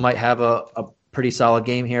Kuzma might have a pretty solid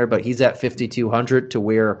game here, but he's at 5,200 to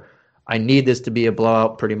where I need this to be a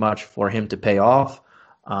blowout pretty much for him to pay off.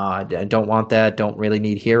 I don't want that. Don't really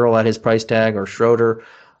need Hero at his price tag or Schroeder.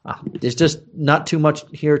 There's just not too much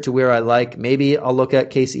here to where I like. Maybe I'll look at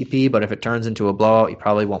KCP, but if it turns into a blowout, he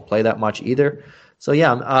probably won't play that much either. So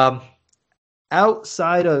yeah,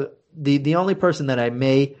 outside of the only person that I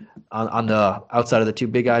may on the outside of the two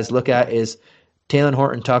big guys look at is Talen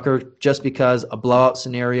Horton-Tucker, just because a blowout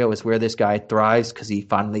scenario is where this guy thrives because he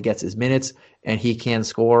finally gets his minutes and he can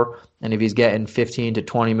score. And if he's getting 15 to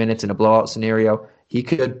 20 minutes in a blowout scenario, he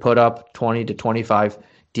could put up 20 to 25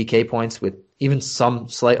 DK points with even some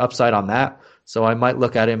slight upside on that. So I might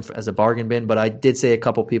look at him as a bargain bin, but I did say a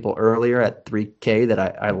couple people earlier at 3K that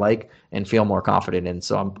I like and feel more confident in.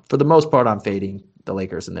 So for the most part, I'm fading the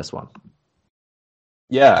Lakers in this one.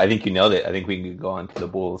 Yeah, I think you nailed it. I think we can go on to the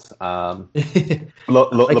Bulls. LeBron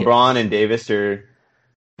and Davis they're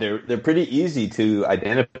pretty easy to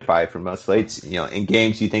identify for most slates. You know, in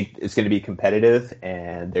games you think it's going to be competitive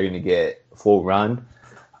and they're going to get full run.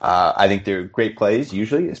 I think they're great plays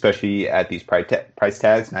usually, especially at these price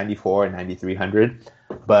tags, 94 and 9,300.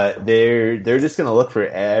 But they're just going to look for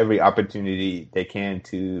every opportunity they can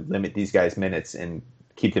to limit these guys' minutes and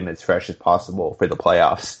keep them as fresh as possible for the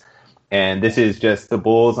playoffs. And this is just the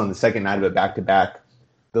Bulls on the second night of a back-to-back.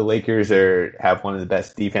 The Lakers have one of the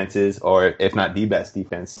best defenses, or if not the best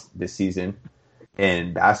defense this season.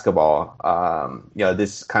 in basketball.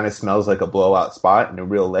 This kind of smells like a blowout spot and a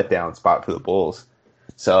real letdown spot for the Bulls.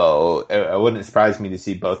 So it wouldn't surprise me to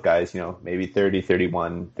see both guys, maybe 30,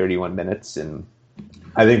 31 minutes. And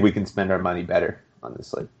I think we can spend our money better on this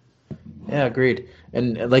slate. Yeah, agreed.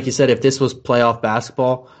 And like you said, if this was playoff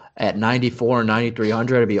basketball at 94 and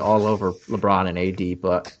 9,300, it'd be all over LeBron and AD.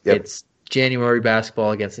 But It's January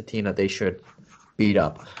basketball against a team that they should beat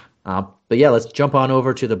up. But yeah, let's jump on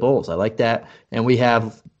over to the Bulls. I like that. And we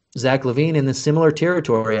have Zach LaVine in the similar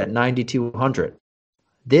territory at 9,200.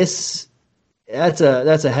 That's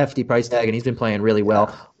a hefty price tag, and he's been playing really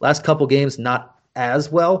well. Last couple games, not as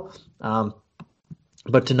well.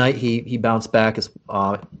 But tonight he bounced back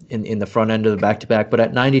in the front end of the back-to-back. But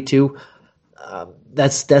at 92,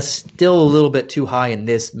 that's still a little bit too high in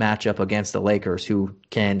this matchup against the Lakers, who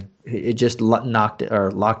can just lock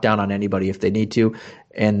down on anybody if they need to.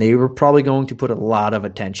 And they were probably going to put a lot of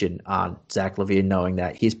attention on Zach LaVine, knowing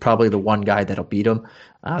that he's probably the one guy that'll beat him.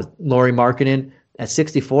 Lauri Markkanen at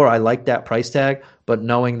 64, I like that price tag, but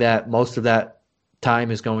knowing that most of that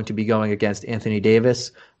time is going to be going against Anthony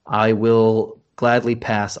Davis, I will gladly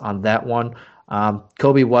pass on that one.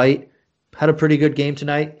 Coby White had a pretty good game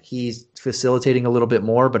tonight. He's facilitating a little bit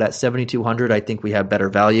more, but at 7,200, I think we have better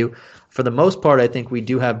value. For the most part, I think we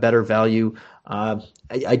do have better value.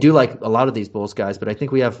 I do like a lot of these Bulls guys, but I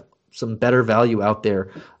think we have some better value out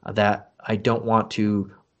there that I don't want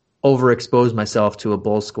to overexpose myself to a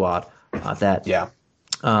Bulls squad.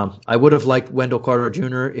 I would have liked Wendell Carter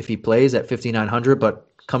Jr. if he plays at 5,900, but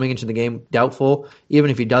coming into the game, doubtful.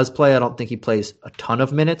 Even if he does play, I don't think he plays a ton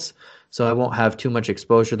of minutes, so I won't have too much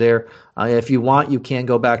exposure there. If you want, you can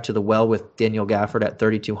go back to the well with Daniel Gafford at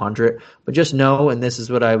 3,200, but just know, and this is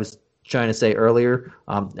what I was trying to say earlier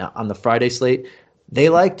on the Friday slate, they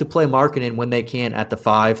like to play Markkanen when they can at the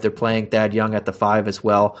 5. They're playing Thad Young at the 5 as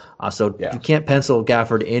well. You can't pencil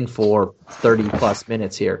Gafford in for 30-plus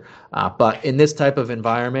minutes here. But in this type of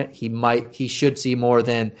environment, he should see more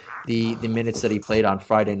than the minutes that he played on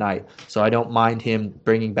Friday night. So I don't mind him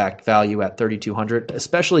bringing back value at 3,200,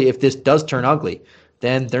 especially if this does turn ugly.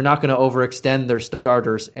 Then they're not going to overextend their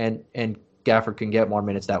starters, and Gafford can get more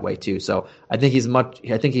minutes that way too. So I think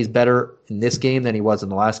he's better in this game than he was in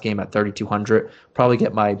the last game at 3,200. Probably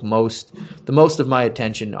get the most of my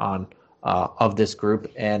attention on of this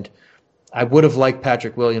group. And I would have liked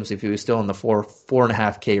Patrick Williams if he was still in the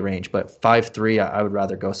 4.5K range, but 5.3, I would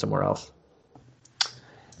rather go somewhere else.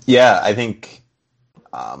 Yeah, I think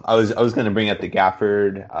I was going to bring up the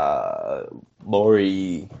Gafford,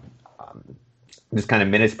 Lauri, just kind of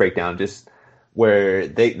minutes breakdown, just where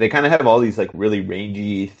they kind of have all these like really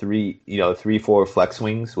rangy 3-4 flex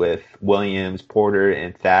swings with Williams, Porter,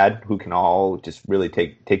 and Thad, who can all just really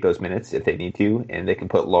take those minutes if they need to, and they can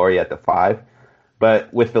put Lauri at the 5.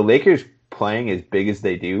 But with the Lakers playing as big as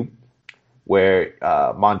they do, where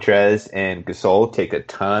Montrez and Gasol take a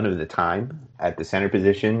ton of the time at the center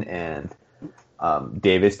position, and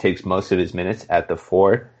Davis takes most of his minutes at the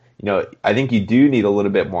 4, I think you do need a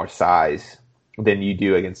little bit more size than you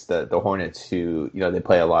do against the Hornets, who they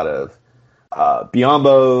play a lot of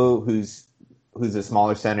Biyombo, who's a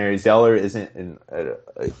smaller center. Zeller isn't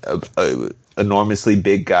an enormously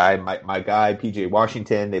big guy. My guy PJ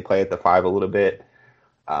Washington, they play at the 5 a little bit.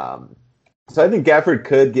 So I think Gafford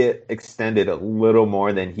could get extended a little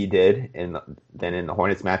more than he did than in the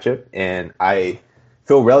Hornets matchup, and I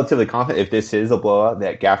feel relatively confident if this is a blowout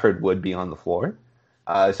that Gafford would be on the floor.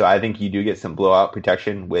 So I think you do get some blowout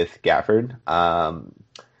protection with Gafford.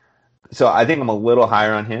 So I think I'm a little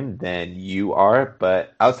higher on him than you are,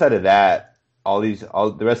 but outside of that,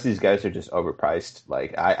 the rest of these guys are just overpriced.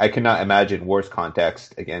 Like I cannot imagine worse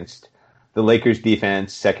context against the Lakers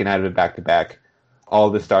defense, second out of a back-to-back. All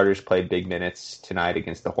the starters played big minutes tonight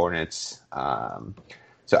against the Hornets.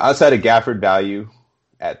 So outside of Gafford value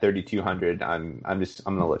at 3,200, I'm going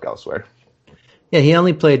to look elsewhere. Yeah, he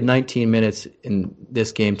only played 19 minutes in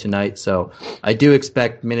this game tonight, so I do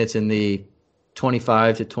expect minutes in the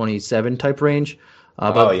 25 to 27 type range.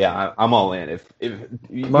 I'm all in. If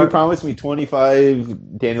you promise me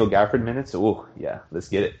 25 Daniel Gafford minutes, let's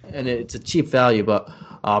get it. And it's a cheap value, but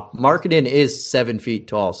Markkanen is 7 feet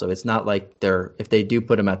tall, so it's not like if they do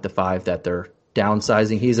put him at the 5 that they're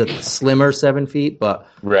downsizing. He's a slimmer 7 feet, but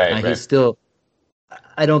he's still.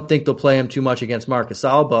 I don't think they'll play him too much against Marc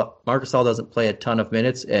Gasol, but Marc Gasol doesn't play a ton of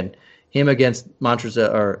minutes, and him against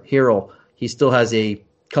Montrezl or Harrell, he still has a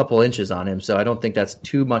couple inches on him, so I don't think that's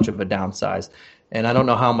too much of a downsize. And I don't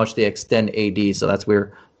know how much they extend AD, so that's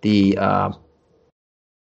where the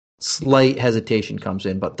slight hesitation comes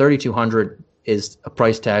in. But 3,200 is a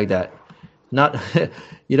price tag that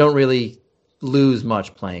you don't really lose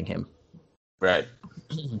much playing him. Right.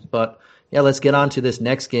 But yeah, let's get on to this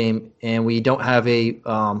next game, and we don't have a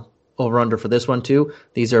over/under for this one too.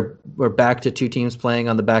 We're back to two teams playing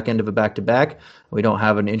on the back end of a back-to-back. We don't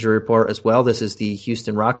have an injury report as well. This is the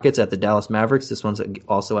Houston Rockets at the Dallas Mavericks. This one's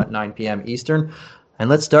also at 9 p.m. Eastern. And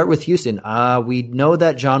let's start with Houston. We know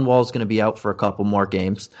that John Wall is going to be out for a couple more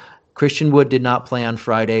games. Christian Wood did not play on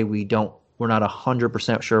Friday. We're not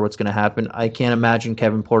 100% sure what's going to happen. I can't imagine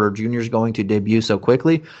Kevin Porter Jr. is going to debut so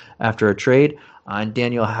quickly after a trade. And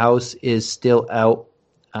Daniel House is still out,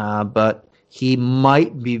 but he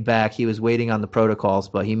might be back. He was waiting on the protocols,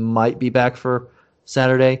 but he might be back for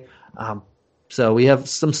Saturday. So we have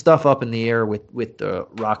some stuff up in the air with the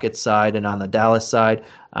Rockets side and on the Dallas side.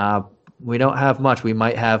 We don't have much. We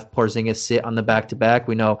might have Porzingis sit on the back-to-back.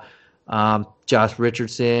 We know Josh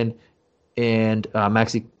Richardson and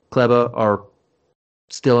Maxi Kleber are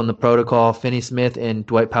still in the protocol. Finney Smith and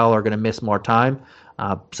Dwight Powell are going to miss more time.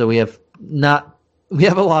 So we have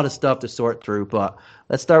a lot of stuff to sort through. But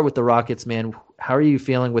let's start with the Rockets, man. How are you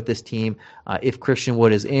feeling with this team if Christian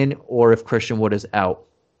Wood is in or if Christian Wood is out?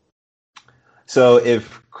 So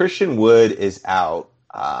if Christian Wood is out,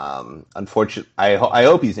 unfortunately, I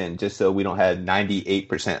hope he's in, just so we don't have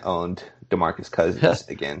 98% owned DeMarcus Cousins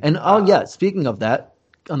again. And speaking of that,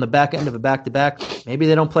 on the back end of a back-to-back, maybe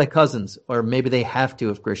they don't play Cousins, or maybe they have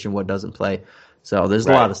to if Christian Wood doesn't play. So there's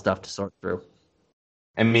a lot of stuff to sort through.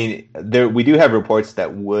 I mean, we do have reports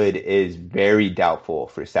that Wood is very doubtful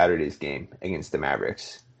for Saturday's game against the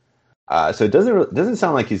Mavericks. So it doesn't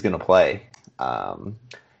sound like he's going to play.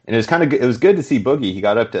 And it was good to see Boogie. He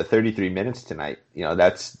got up to 33 minutes tonight.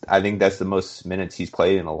 I think that's the most minutes he's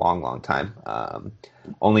played in a long, long time.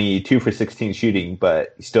 Only 2 for 16 shooting,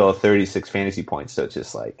 but still 36 fantasy points. So it's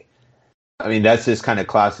just that's just kind of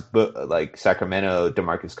classic, like Sacramento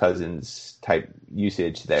DeMarcus Cousins type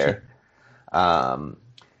usage there.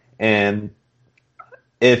 And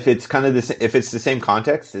if it's if it's the same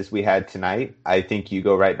context as we had tonight, I think you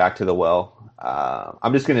go right back to the well.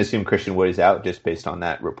 I'm just going to assume Christian Wood is out just based on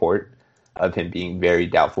that report of him being very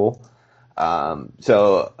doubtful.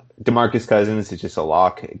 So DeMarcus Cousins is just a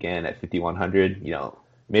lock again at 5,100.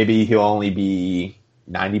 Maybe he'll only be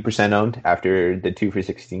 90% owned after the 2 for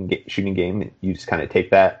 16 shooting game. You just kind of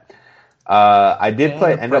take that. I did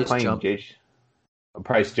end up playing a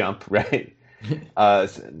price jump, right?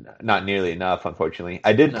 Not nearly enough, unfortunately.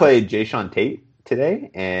 I did play Jayshawn Tate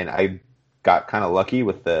today, and I got kind of lucky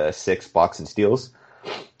with the 6 blocks and steals.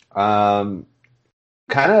 Kind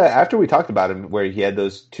of after we talked about him, where he had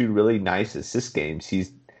those 2 really nice assist games,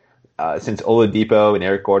 he's since Oladipo and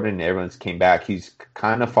Eric Gordon and everyone's came back, he's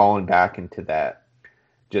kind of fallen back into that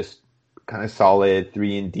just kind of solid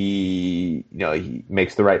 3-and-D, he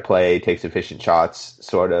makes the right play, takes efficient shots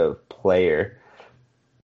sort of player.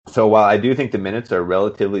 So while I do think the minutes are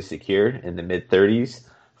relatively secure in the mid-30s,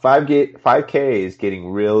 5K is getting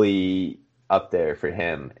really up there for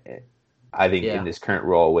him, I think, in this current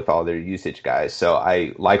role with all their usage guys. So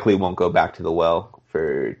I likely won't go back to the well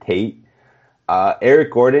for Tate.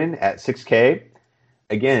 Eric Gordon at 6K,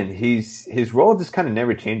 again, his role just kind of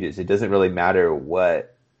never changes. It doesn't really matter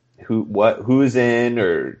who's in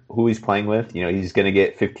or who he's playing with. He's going to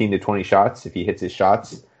get 15 to 20 shots. If he hits his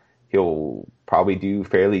shots, he'll probably do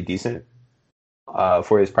fairly decent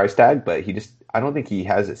for his price tag, but I don't think he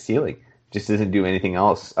has a ceiling. Just doesn't do anything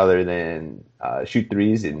else other than shoot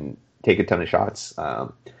threes and take a ton of shots.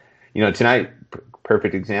 Tonight,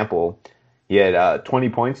 perfect example. He had 20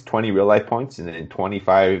 points, 20 real life points, and then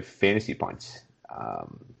 25 fantasy points.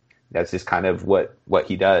 That's just kind of what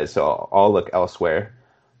he does. So I'll look elsewhere.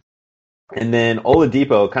 And then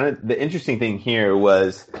Oladipo, kind of the interesting thing here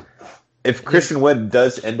was if Christian Wood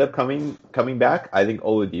does end up coming back, I think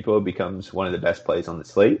Oladipo becomes one of the best plays on the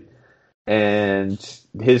slate. And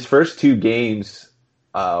his first 2 games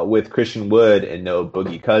with Christian Wood and no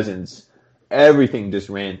Boogie Cousins, everything just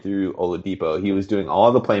ran through Oladipo. He was doing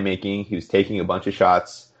all the playmaking. He was taking a bunch of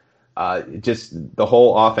shots. Just the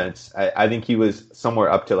whole offense. I think he was somewhere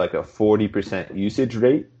up to like a 40% usage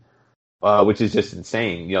rate, which is just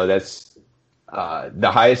insane. That's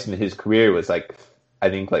the highest in his career was I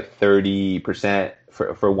think 30%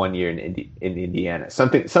 for 1 year in Indiana,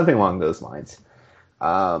 something along those lines.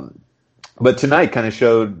 But tonight kind of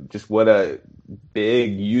showed just what a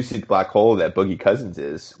big usage black hole that Boogie Cousins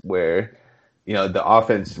is, where the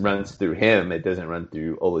offense runs through him, it doesn't run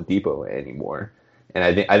through Oladipo anymore. And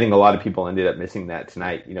I think a lot of people ended up missing that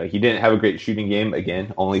tonight. He didn't have a great shooting game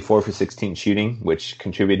again, only 4 for 16 shooting, which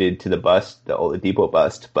contributed to the Oladipo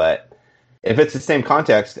bust. But if it's the same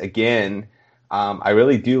context again. I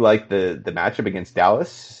really do like the matchup against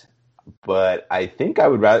Dallas. but I think I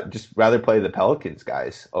would rather play the Pelicans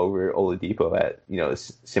guys over Oladipo at a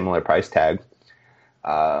similar price tag,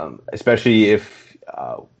 especially if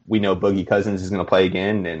we know Boogie Cousins is going to play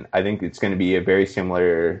again, and I think it's going to be a very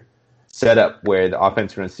similar setup where the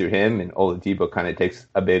offense runs through him and Oladipo kind of takes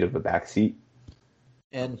a bit of a backseat.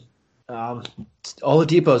 And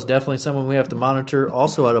Oladipo is definitely someone we have to monitor.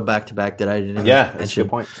 Also out of back-to-back that I didn't mention. Yeah, that's a good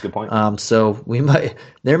point. That's a good point. So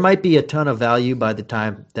there might be a ton of value by the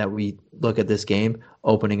time that we look at this game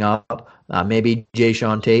opening up. Maybe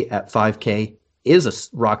Jae'Sean Tate at $5K is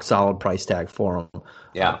a rock solid price tag for him.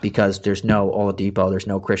 Yeah, because there's no Oladipo, there's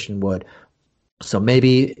no Christian Wood. So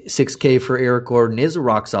maybe $6K for Eric Gordon is a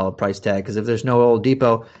rock solid price tag because if there's no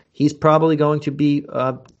Oladipo, he's probably going to be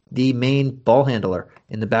the main ball handler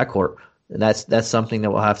in the backcourt. And that's something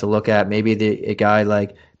that we'll have to look at. Maybe a guy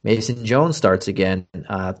like Mason Jones starts again.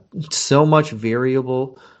 So many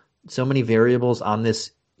variables on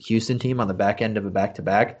this Houston team on the back end of a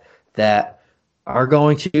back-to-back that are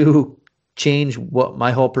going to change what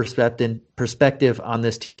my whole perspective on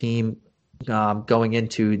this team going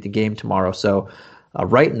into the game tomorrow. So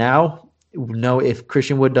right now, no, if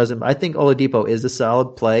Christian Wood doesn't, I think Oladipo is a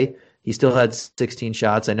solid play. He still had 16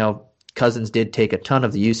 shots. I know Cousins did take a ton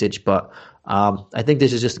of the usage, but I think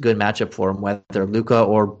this is just a good matchup for him, whether Luka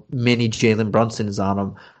or mini Jalen Brunson is on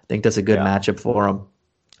him. I think that's a good matchup for him.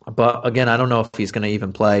 But again, I don't know if he's going to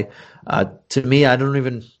even play. To me,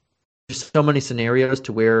 there's so many scenarios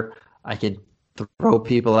to where I can throw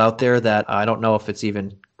people out there that I don't know if it's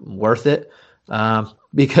even worth it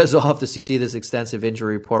because we'll have to see this extensive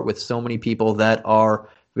injury report with so many people that are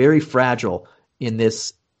very fragile in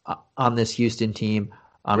this on this Houston team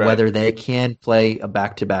on whether they can play a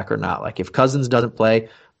back-to-back or not. Like if Cousins doesn't play,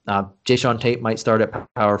 Jae'Sean Tate might start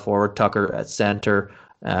at power forward, Tucker at center.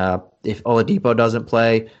 If Oladipo doesn't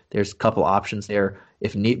play, there's a couple options there.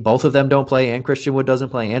 If both of them don't play and Christian Wood doesn't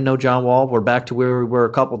play and no John Wall, we're back to where we were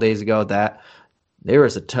a couple days ago that there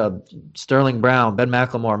is Sterling Brown, Ben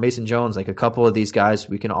McLemore, Mason Jones, like a couple of these guys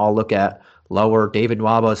we can all look at lower. David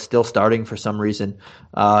Nwaba is still starting for some reason.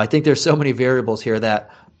 I think there's so many variables here that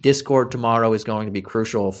Discord tomorrow is going to be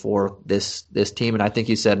crucial for this team, and I think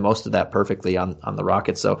you said most of that perfectly on the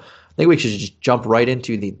Rockets. So I think we should just jump right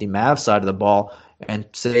into the Mavs side of the ball and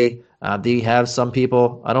say they have some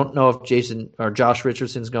people. I don't know if Josh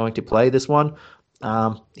Richardson's going to play this one.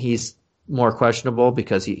 He's more questionable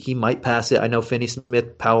because he might pass it. I know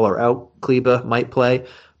Finney-Smith, Powell are out. Kleba might play.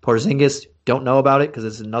 Porzingis, don't know about it because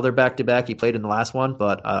it's another back-to-back. He played in the last one,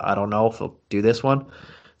 but I don't know if he'll do this one.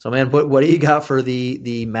 So, man, what do you got for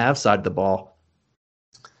the Mavs side of the ball?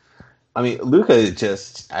 I mean, Luka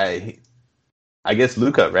just I guess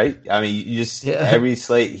Luka, right? I mean, you just every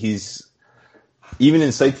slate even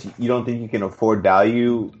in slates you don't think you can afford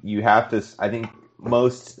value. You have to. I think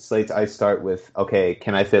most slates I start with, okay,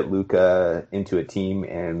 can I fit Luka into a team,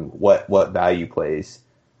 and what value plays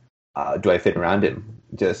do I fit around him?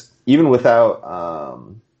 Just even without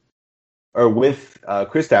or with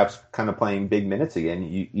Kristaps kind of playing big minutes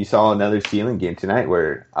again, you saw another ceiling game tonight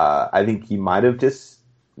where I think he might have just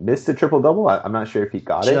missed a triple-double. I'm not sure if he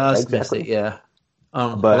got it exactly. Missed it, yeah.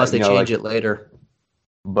 But, unless they change it later.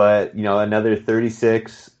 But, another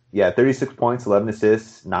 36 points, 11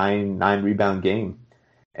 assists, 9 rebound game.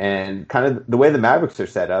 And kind of the way the Mavericks are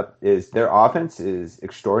set up is their offense is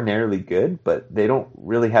extraordinarily good, but they don't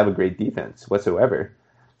really have a great defense whatsoever.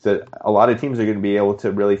 So a lot of teams are going to be able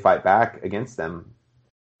to really fight back against them.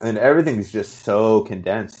 And everything's just so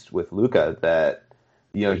condensed with Luka that,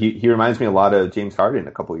 he reminds me a lot of James Harden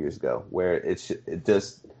a couple of years ago, where it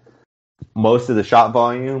just most of the shot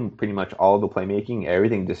volume, pretty much all of the playmaking,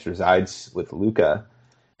 everything just resides with Luka.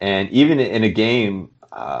 And even in a game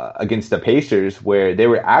against the Pacers where they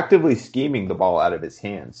were actively scheming the ball out of his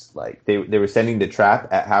hands, like they were sending the trap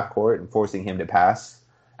at half court and forcing him to pass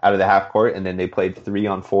out of the half court, and then they played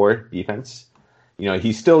 3-on-4 defense.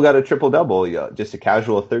 He still got a triple-double, just a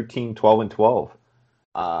casual 13, 12, and 12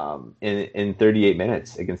 in 38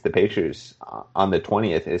 minutes against the Pacers on the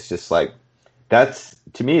 20th. It's just like, that's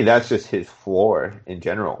just his floor in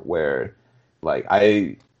general, where like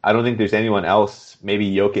I don't think there's anyone else.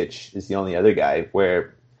 Maybe Jokic is the only other guy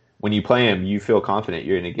where when you play him, you feel confident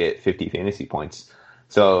you're going to get 50 fantasy points.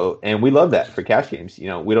 So, and we love that for cash games. We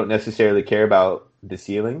don't necessarily care about the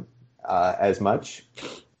ceiling as much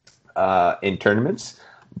in tournaments,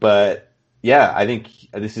 but yeah, I think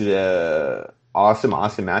this is a awesome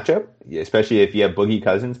matchup, especially if you have Boogie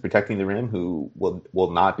Cousins protecting the rim, who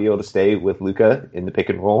will not be able to stay with Luka in the pick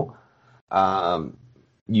and roll.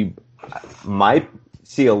 You might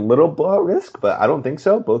see a little blowout risk, but I don't think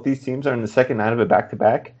so. Both these teams are in the second night of a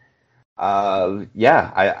back-to-back.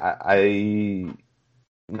 Yeah, I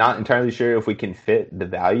not entirely sure if we can fit the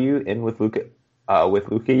value in with Luka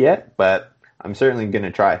yet, but I'm certainly going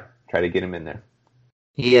to try to get him in there.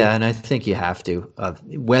 Yeah, and I think you have to.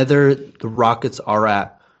 Whether the Rockets are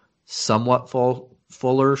at somewhat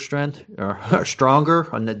fuller strength or stronger,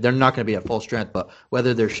 and they're not going to be at full strength, but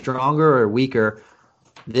whether they're stronger or weaker,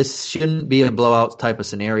 this shouldn't be a blowout type of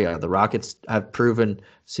scenario. The Rockets have proven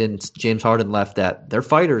since James Harden left that they're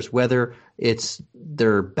fighters, whether it's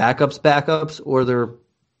their backups, or their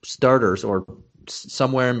starters, or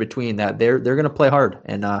somewhere in between. That they're going to play hard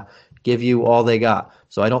and give you all they got.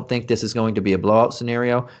 So I don't think this is going to be a blowout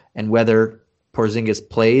scenario. And whether Porzingis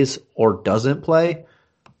plays or doesn't play,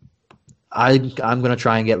 I'm going to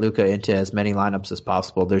try and get Luka into as many lineups as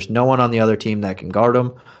possible. There's no one on the other team that can guard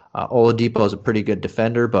him. Oladipo is a pretty good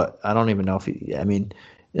defender, but I don't even know if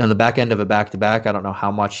on the back end of a back-to-back, I don't know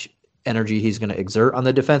how much energy he's going to exert on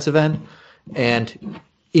the defensive end. And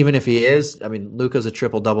even if he is, Luka's a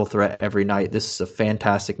triple-double threat every night. This is a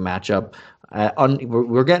fantastic matchup.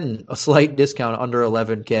 We're getting a slight discount under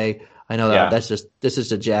 11K. I know that this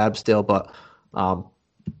is a jab still, but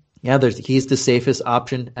he's the safest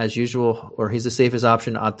option as usual, or he's the safest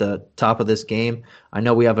option at the top of this game. I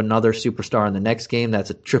know we have another superstar in the next game that's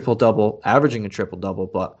a triple-double, averaging a triple-double,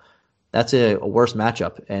 but that's a worse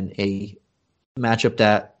matchup, and a matchup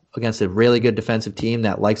that against a really good defensive team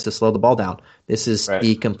that likes to slow the ball down. This is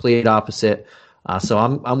the complete opposite. So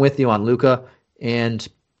I'm with you on Luka, and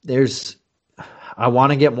I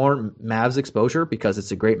want to get more Mavs exposure because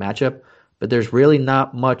it's a great matchup, but there's really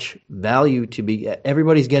not much value to be.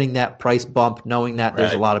 Everybody's getting that price bump, knowing that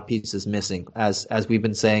there's a lot of pieces missing, as we've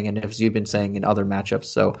been saying, and as you've been saying in other matchups.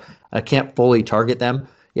 So I can't fully target them.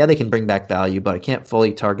 Yeah, they can bring back value, but I can't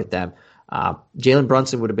fully target them. Jalen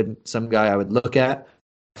Brunson would have been some guy I would look at.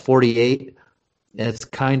 48, it's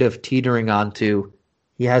kind of teetering on to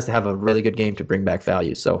he has to have a really good game to bring back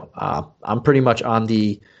value. So I'm pretty much on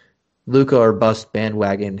the Luka or bust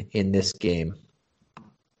bandwagon in this game.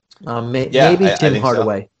 Maybe Tim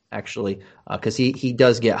Hardaway, actually, because he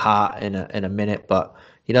does get hot in a minute, but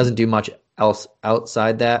he doesn't do much else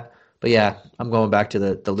outside that. But yeah, I'm going back to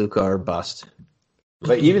the Luka or bust.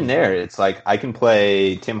 But even there, it's like I can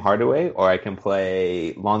play Tim Hardaway or I can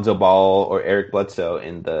play Lonzo Ball or Eric Bledsoe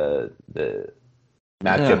in the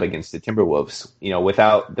matchup against the Timberwolves,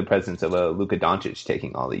 without the presence of a Luka Doncic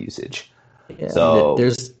taking all the usage. Yeah, so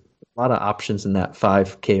there's a lot of options in that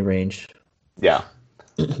 5K range. Yeah.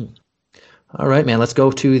 All right, man, let's go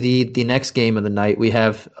to the next game of the night. We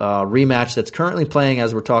have a rematch that's currently playing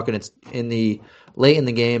as we're talking. It's late in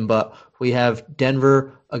the game, but we have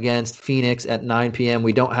Denver against Phoenix at 9 p.m.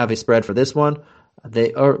 We don't have a spread for this one.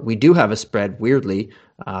 We do have a spread, weirdly.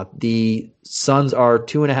 The Suns are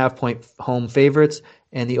 2.5-point home favorites,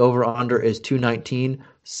 and the over-under is 219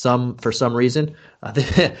 for some reason.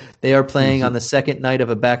 They are playing on the second night of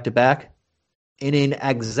a back-to-back in an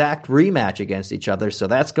exact rematch against each other, so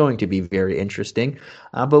that's going to be very interesting.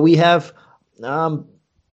 But we have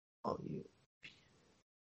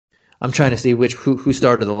I'm trying to see who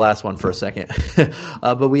started the last one for a second.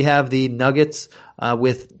 But we have the Nuggets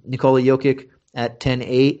with Nikola Jokic at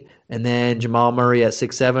 10-8, and then Jamal Murray at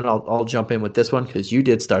 6-7. I'll jump in with this one because you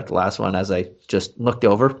did start the last one as I just looked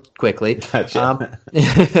over quickly. Gotcha.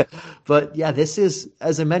 But yeah, this is,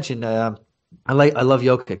 as I mentioned, I love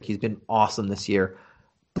Jokic. He's been awesome this year.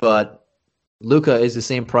 But Luka is the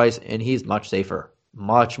same price, and he's much safer.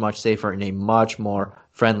 Much, much safer in a much more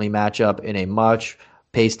friendly matchup, in a much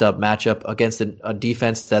paced up matchup against a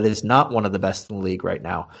defense that is not one of the best in the league right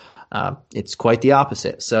now. It's quite the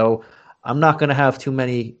opposite. So I'm not going to have too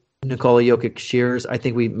many Nikola Jokic shares. I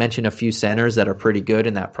think we mentioned a few centers that are pretty good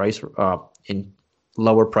in that price, in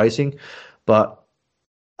lower pricing. But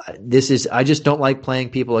I just don't like playing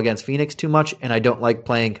people against Phoenix too much, and I don't like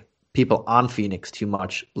playing people on Phoenix too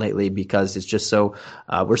much lately because it's just so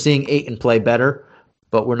we're seeing Ayton play better,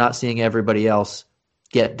 but we're not seeing everybody else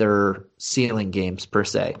get their ceiling games per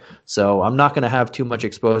se. So I'm not going to have too much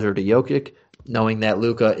exposure to Jokic, knowing that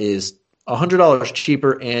Luka is $100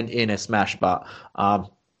 cheaper and in a smash spot.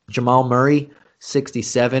 Jamal Murray,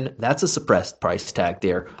 67. That's a suppressed price tag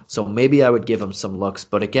there. So maybe I would give him some looks.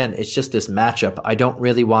 But again, it's just this matchup. I don't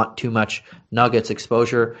really want too much Nuggets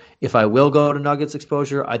exposure. If I will go to Nuggets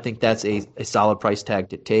exposure, I think that's a solid price tag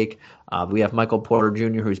to take. We have Michael Porter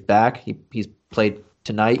Jr., who's back. He's played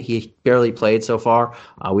tonight. He barely played so far.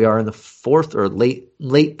 We are in the fourth or late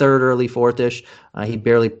third, early fourth-ish. He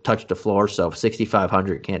barely touched the floor, so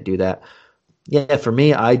 6,500 can't do that. Yeah, for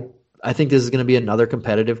me, I think this is going to be another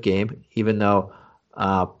competitive game, even though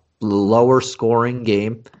lower scoring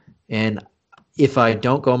game. And if I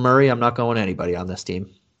don't go Murray, I'm not going anybody on this team.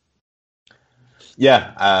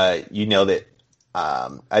 Yeah, you nailed it.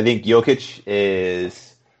 I think Jokic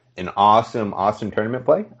is an awesome tournament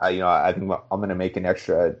play. I think I'm going to make an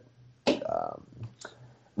extra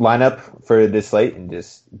lineup for this slate and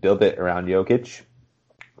just build it around Jokic,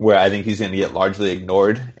 where I think he's going to get largely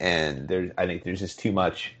ignored, and I think there's just too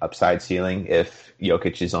much upside ceiling if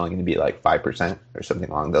Jokic is only going to be like 5% or something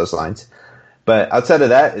along those lines. But outside of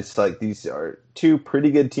that, it's like these are two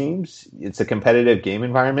pretty good teams. It's a competitive game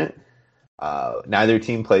environment. Neither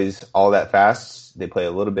team plays all that fast. They play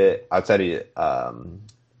a little bit outside of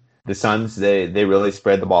the Suns. They really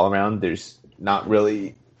spread the ball around. There's not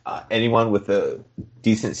really anyone with a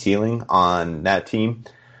decent ceiling on that team.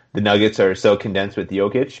 The Nuggets are so condensed with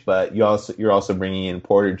Jokic, but you're also bringing in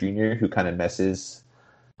Porter Jr., who kind of messes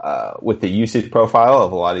with the usage profile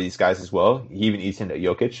of a lot of these guys as well. He even eats into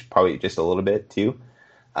Jokic, probably just a little bit too.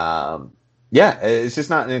 Yeah, it's just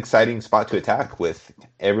not an exciting spot to attack with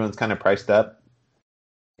everyone's kind of priced up.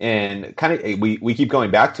 And kind of we keep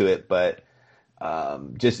going back to it, but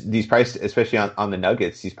just these priced, especially on the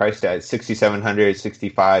Nuggets, these priced at 6,700,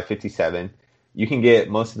 65, 57. You can get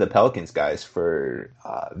most of the Pelicans guys for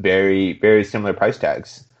very, very similar price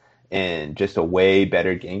tags and just a way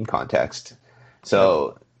better game context.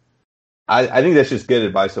 So I think that's just good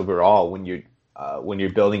advice overall when you're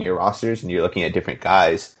building your rosters and you're looking at different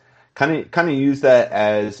guys. Kind of use that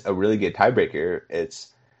as a really good tiebreaker. It's,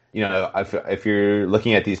 if you're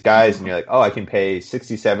looking at these guys and you're like, oh, I can pay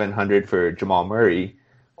 6,700 for Jamal Murray,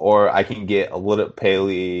 or I can get a little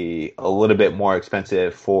bit more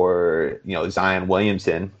expensive for Zion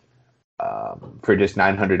Williamson for just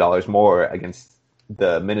 $900 more against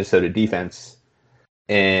the Minnesota defense,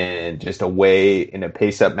 and just in a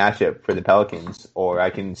pace-up matchup for the Pelicans, or I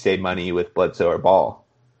can save money with Bledsoe or Ball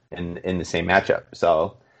in the same matchup.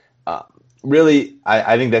 So really,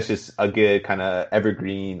 I think that's just a good kind of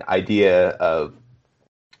evergreen idea of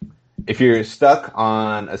if you're stuck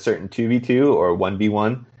on a certain 2v2 or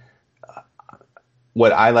 1v1,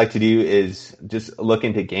 what I like to do is just look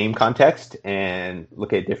into game context and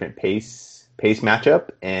look at different pace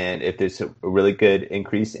matchup, and if there's a really good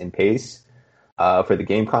increase in pace for the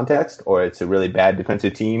game context, or it's a really bad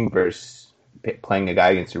defensive team versus playing a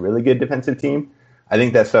guy against a really good defensive team, I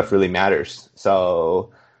think that stuff really matters.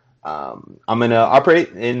 So I'm going to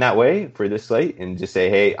operate in that way for this slate and just say,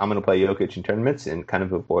 hey, I'm going to play Jokic in tournaments and kind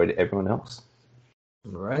of avoid everyone else.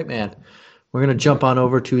 All right, man. We're going to jump on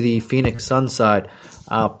over to the Phoenix Suns side.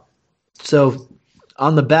 So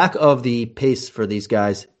on the back of the pace for these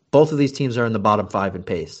guys, both of these teams are in the bottom 5 in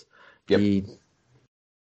pace. Yep. The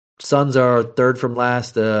Suns are 3rd from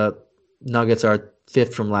last. The Nuggets are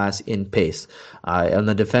 5th from last in pace. On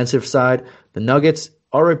the defensive side, the Nuggets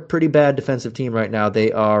are a pretty bad defensive team right now.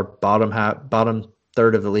 They are bottom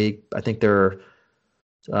 3rd of the league. I think they're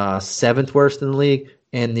 7th worst in the league,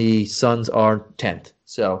 and the Suns are 10th.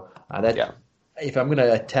 So if I'm going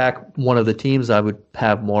to attack one of the teams, I would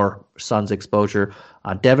have more Suns exposure.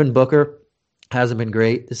 Devin Booker hasn't been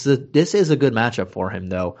great. This is a good matchup for him,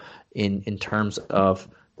 though, in terms of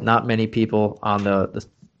not many people on the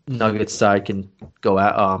Nuggets side can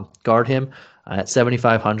go guard him. At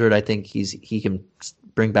 7,500, I think he can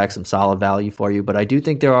bring back some solid value for you. But I do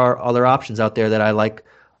think there are other options out there that I like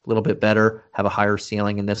a little bit better, have a higher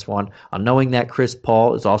ceiling in this one. Knowing that Chris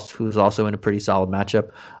Paul who's also in a pretty solid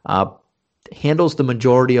matchup, handles the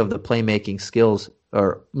majority of the playmaking skills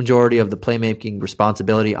or majority of the playmaking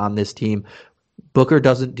responsibility on this team. Booker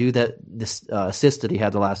doesn't do this assist that he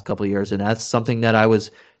had the last couple of years, and that's something that I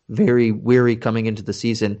was very weary coming into the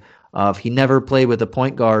season of. He never played with a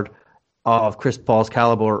point guard of Chris Paul's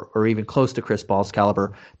caliber or even close to Chris Paul's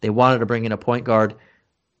caliber. They wanted to bring in a point guard.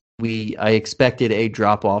 I expected a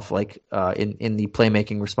drop-off in the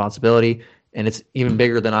playmaking responsibility, and it's even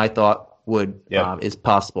bigger than I thought is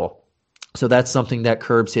possible. So that's something that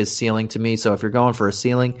curbs his ceiling to me. So if you're going for a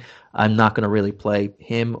ceiling, I'm not going to really play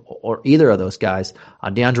him or either of those guys.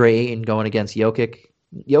 DeAndre Ayton going against Jokic.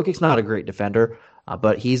 Jokic's not a great defender,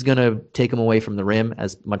 but he's going to take him away from the rim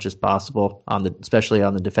as much as possible, especially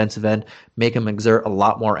on the defensive end, make him exert a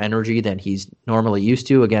lot more energy than he's normally used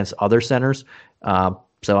to against other centers.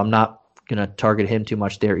 So I'm not going to target him too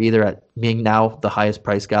much there either, at being now the highest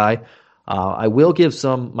priced guy. I will give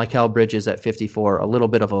some Mikal Bridges at 54 a little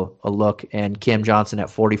bit of a look, and Cam Johnson at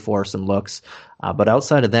 44 some looks. But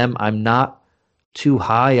outside of them, I'm not too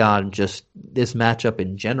high on just this matchup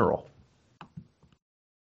in general.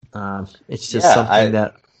 It's just something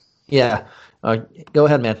that, go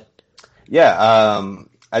ahead, man. Yeah,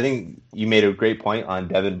 I think you made a great point on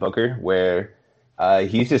Devin Booker, where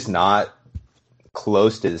he's just not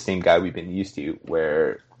close to the same guy we've been used to,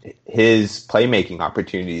 where his playmaking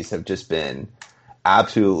opportunities have just been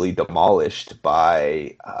absolutely demolished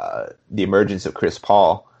by the emergence of Chris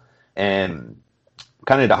Paul. And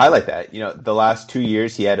kind of to highlight that, the last 2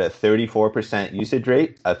 years he had a 34% usage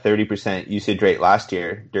rate, a 30% usage rate last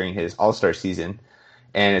year during his All-Star season,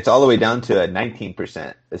 and it's all the way down to a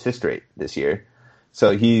 19% assist rate this year.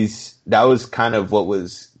 So that was kind of what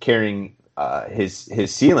was carrying his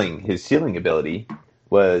ceiling ability.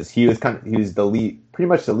 He was the lead, pretty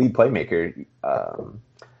much the lead playmaker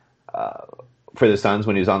for the Suns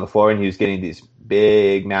when he was on the floor, and he was getting these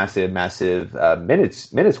big, massive minutes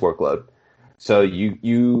workload. So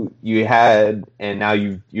you had, and now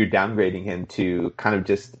you're downgrading him to kind of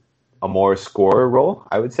just a more scorer role,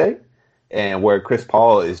 I would say, and where Chris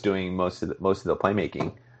Paul is doing most of the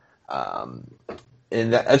playmaking,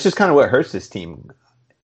 and that's just kind of what hurts this team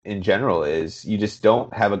in general. Is you just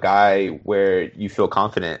don't have a guy where you feel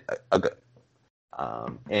confident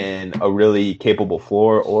and a really capable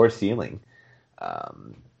floor or ceiling.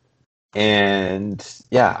 And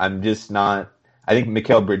yeah, I'm just not. I think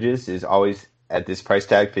Mikal Bridges is always at this price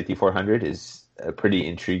tag, 5,400, is a pretty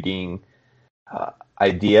intriguing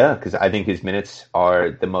idea, because I think his minutes are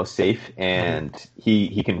the most safe, and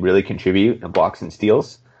he can really contribute in blocks and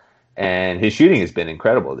steals. And his shooting has been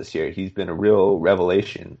incredible this year. He's been a real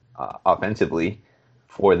revelation offensively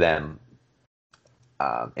for them.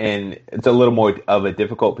 And it's a little more of a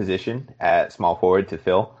difficult position at small forward to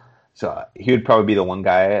fill. So he would probably be the one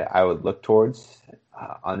guy I would look towards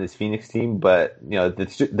on this Phoenix team. But,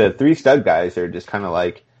 the three stud guys are just kind of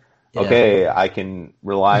like, okay, I can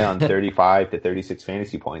rely on 35 to 36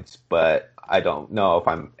 fantasy points, but I don't know if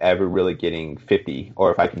I'm ever really getting 50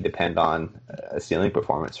 or if I can depend on a ceiling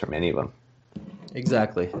performance from any of them.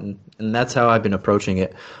 Exactly, and that's how I've been approaching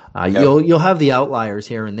it. You'll have the outliers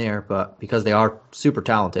here and there, but because they are super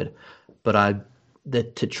talented, but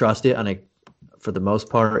to trust it for the most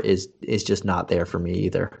part is just not there for me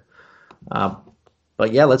either.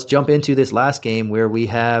 But yeah, let's jump into this last game where we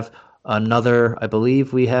have another. I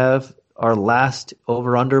believe we have our last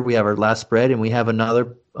over/under. We have our last spread, and we have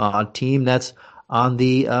another team that's on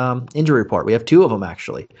the injury report. We have two of them,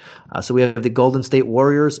 actually. So we have the Golden State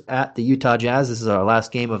Warriors at the Utah Jazz. This is our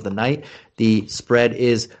last game of the night. The spread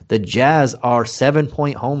is the Jazz are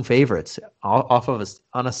 7-point home favorites on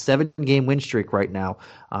a 7-game win streak right now.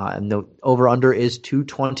 And the over-under is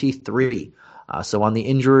 223. So on the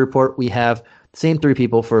injury report, we have the same three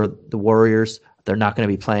people for the Warriors. They're not going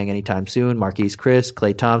to be playing anytime soon. Marquise Chris,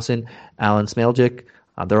 Klay Thompson, Alan Smeljic.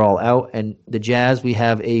 They're all out. And the Jazz, we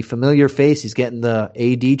have a familiar face. He's getting the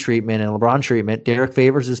AD treatment and LeBron treatment. Derek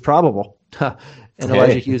Favors is probable. And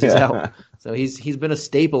Elijah Hughes is out. So he's been a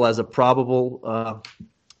staple as a probable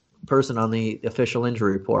person on the official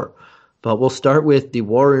injury report. But we'll start with the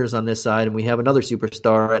Warriors on this side, and we have another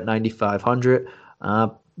superstar at 9,500.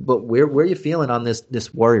 But where are you feeling on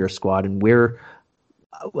this Warrior squad? And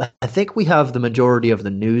I think we have the majority of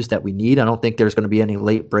the news that we need. I don't think there's going to be any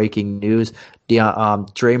late breaking news.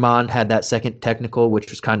 Draymond had that second technical,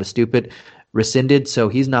 which was kind of stupid, rescinded, so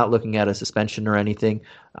he's not looking at a suspension or anything.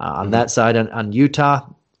 On that side, on Utah,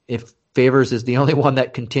 if Favors is the only one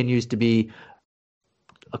that continues to be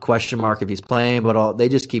a question mark if he's playing, but they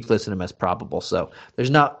just keep listing him as probable. So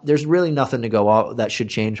there's really nothing to go out that should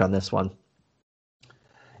change on this one.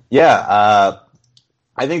 Yeah,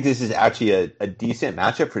 I think this is actually a decent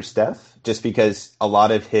matchup for Steph, just because a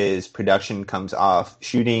lot of his production comes off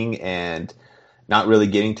shooting and not really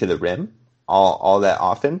getting to the rim all that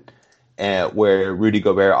often, where Rudy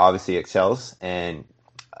Gobert obviously excels. And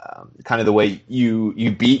kind of the way you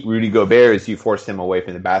beat Rudy Gobert is you force him away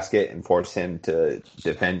from the basket and force him to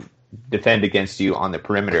defend against you on the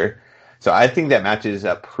perimeter. So I think that matches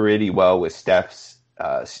up pretty well with Steph's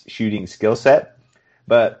shooting skill set.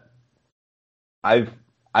 But I've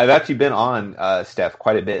actually been on Steph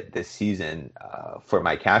quite a bit this season for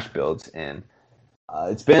my cash builds, and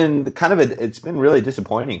it's been really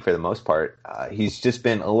disappointing for the most part. He's just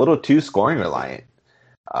been a little too scoring reliant.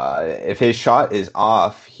 If his shot is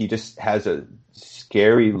off, he just has a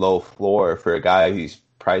scary low floor for a guy who's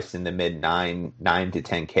priced in the mid 9 to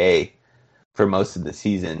 10K for most of the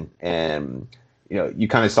season. And you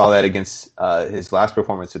kind of saw that against his last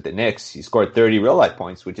performance with the Knicks. He scored 30 real life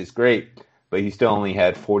points, which is great, but he still only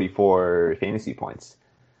had 44 fantasy points.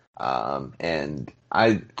 And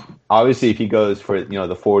obviously if he goes for,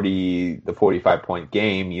 the 45 point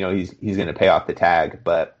game, he's going to pay off the tag,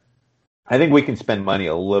 but I think we can spend money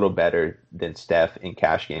a little better than Steph in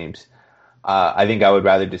cash games. I think I would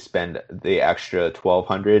rather just spend the extra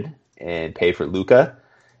 $1,200 and pay for Luka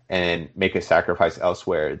and make a sacrifice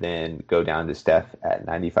elsewhere than go down to Steph at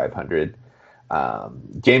 9,500.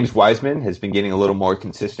 James Wiseman has been getting a little more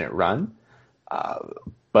consistent run,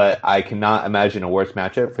 but I cannot imagine a worse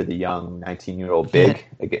matchup for the young 19-year-old big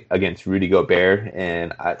against Rudy Gobert,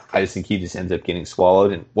 and I just think he just ends up getting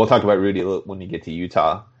swallowed. And we'll talk about Rudy when we get to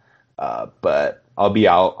Utah, but I'll be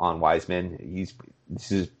out on Wiseman.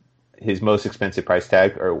 This is his most expensive price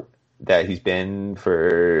tag, or that he's been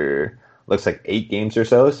for looks like 8 games or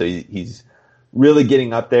so. So he's really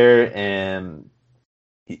getting up there, and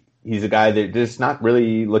he's a guy that just not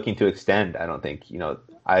really looking to extend. I don't think,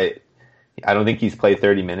 I don't think he's played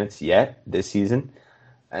 30 minutes yet this season,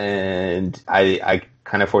 and I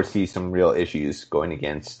kind of foresee some real issues going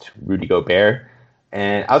against Rudy Gobert.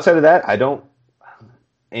 And outside of that,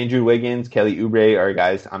 Andrew Wiggins, Kelly Oubre are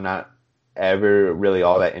guys I'm not ever really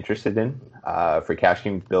all that interested in for cash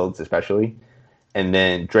game builds especially. And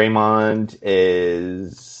then Draymond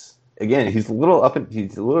is, again, he's a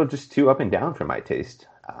little just too up and down for my taste.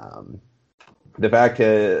 The fact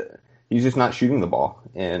he's just not shooting the ball,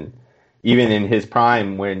 and even in his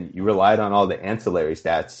prime, when you relied on all the ancillary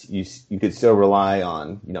stats, you could still rely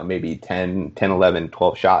on, maybe 10, 11,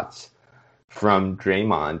 12 shots from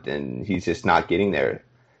Draymond, and he's just not getting there.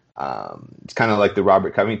 It's kind of like the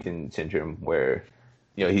Robert Covington syndrome, where,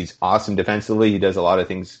 he's awesome defensively. He does a lot of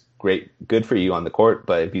things good for you on the court,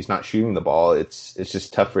 but if he's not shooting the ball, it's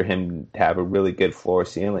just tough for him to have a really good floor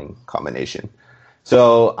ceiling combination.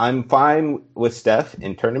 So I'm fine with Steph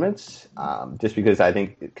in tournaments, just because I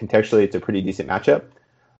think contextually it's a pretty decent matchup.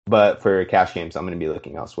 But for cash games, I'm going to be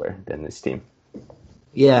looking elsewhere than this team.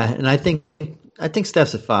 Yeah, and I think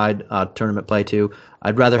Steph's a fine tournament play too.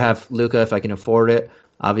 I'd rather have Luka if I can afford it.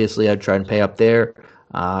 Obviously, I'd try and pay up there.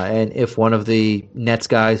 And if one of the Nets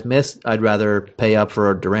guys missed, I'd rather pay up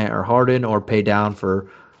for Durant or Harden, or pay down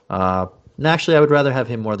for. And actually, I would rather have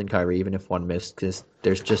him more than Kyrie, even if one missed, because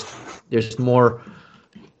there's more.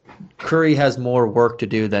 Curry has more work to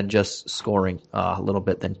do than just scoring a little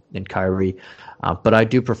bit than Kyrie. But I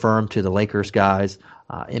do prefer him to the Lakers guys.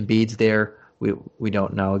 Embiid's there. We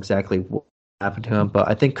don't know exactly what happened to him, but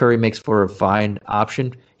I think Curry makes for a fine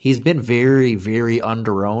option. He's been very, very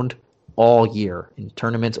underowned all year in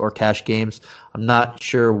tournaments or cash games. I'm not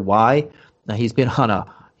sure why. Now, he's been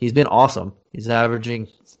awesome. He's averaging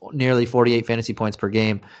nearly 48 fantasy points per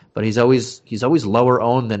game, but he's always lower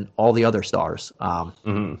owned than all the other stars.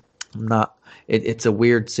 It's a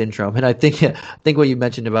weird syndrome, and I think what you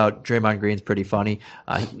mentioned about Draymond Green's pretty funny.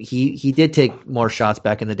 He did take more shots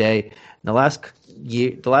back in the day. In the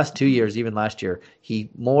last 2 years, even last year, he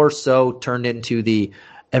more so turned into the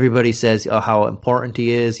everybody says how important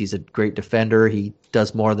he is. He's a great defender. He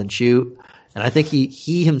does more than shoot. And I think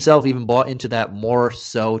he himself even bought into that more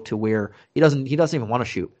so to where he doesn't even want to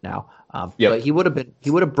shoot now. But he would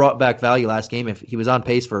have brought back value last game if he was on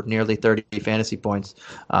pace for nearly 30 fantasy points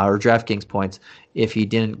or DraftKings points if he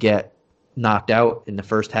didn't get knocked out in the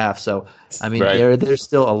first half. So I mean, right. There's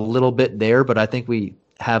still a little bit there, but I think we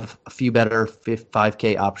have a few better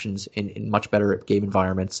 5K options in much better game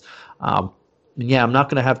environments. I'm not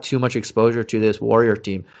going to have too much exposure to this Warrior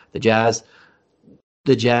team. The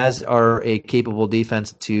Jazz are a capable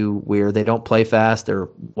defense to where they don't play fast. They're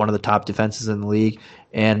one of the top defenses in the league,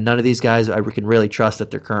 and none of these guys I can really trust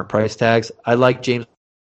at their current price tags. I like James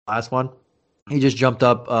last one. He just jumped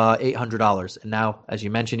up $800, and now, as you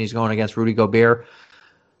mentioned, he's going against Rudy Gobert.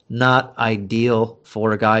 Not ideal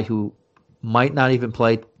for a guy who might not even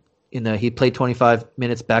play he played 25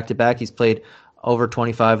 minutes back to back. He's played over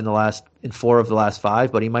 25 in 4 of the last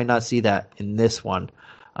 5, but he might not see that in this one.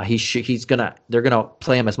 They're gonna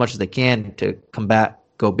play him as much as they can to combat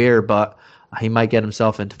Gobert, but he might get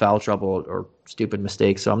himself into foul trouble or stupid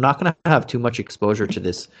mistakes. So I'm not gonna have too much exposure to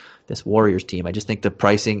this Warriors team. I just think the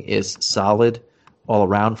pricing is solid all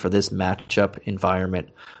around for this matchup environment.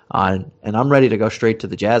 And I'm ready to go straight to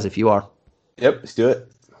the Jazz if you are. Yep, let's do it.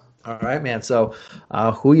 All right, man. So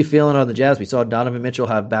who are you feeling on the Jazz? We saw Donovan Mitchell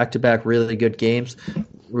have back-to-back really good games.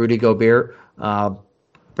 Rudy Gobert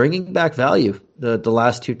bringing back value the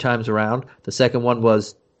last 2 times around. The second one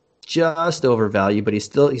was just over value, but he's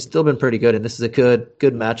still been pretty good, and this is a good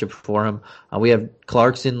matchup for him. We have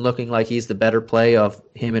Clarkson looking like he's the better play of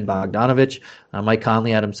him and Bogdanovich. Mike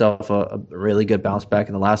Conley had himself a really good bounce back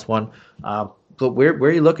in the last one. But where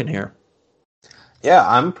are you looking here? Yeah,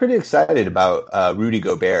 I'm pretty excited about Rudy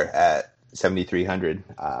Gobert at 7,300.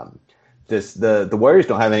 The Warriors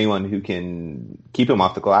don't have anyone who can keep him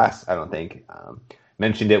off the glass, I don't think.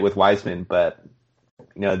 Mentioned it with Wiseman, but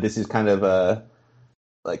this is kind of the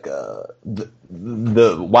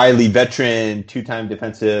wily veteran 2-time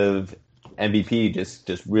defensive MVP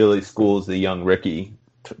just really schools the young rookie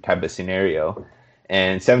type of scenario.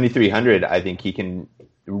 And 7,300, I think he can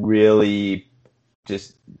really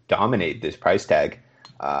just dominate this price tag.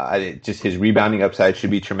 I think just his rebounding upside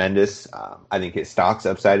should be tremendous. I think his stocks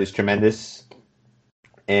upside is tremendous.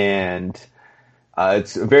 And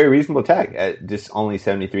it's a very reasonable tag at just only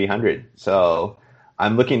 7,300. So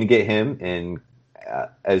I'm looking to get him in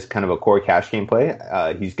as kind of a core cash game play.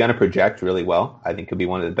 He's going to project really well. I think he'll be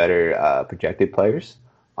one of the better projected players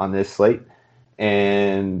on this slate.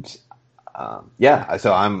 And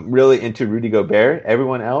so I'm really into Rudy Gobert.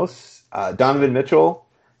 Everyone else, Donovan Mitchell,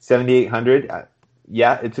 7,800.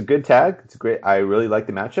 It's a good tag. It's great. I really like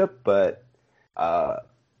the matchup, but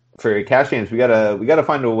for cash games, we gotta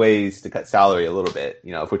find a ways to cut salary a little bit.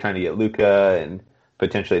 If we're trying to get Luka and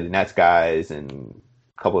potentially the Nets guys and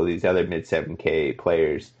a couple of these other mid 7K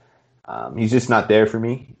players, he's just not there for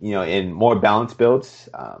me. In more balanced builds,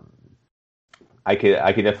 I could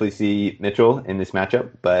definitely see Mitchell in this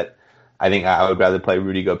matchup, but I think I would rather play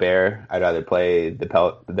Rudy Gobert. I'd rather play the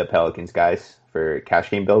Pelicans guys for cash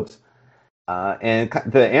game builds. And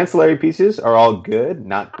the ancillary pieces are all good,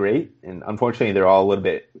 not great, and unfortunately they're all a little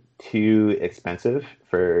bit too expensive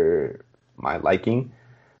for my liking.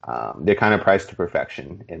 They're kind of priced to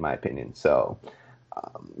perfection, in my opinion. So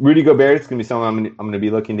Rudy Gobert is going to be someone I'm going to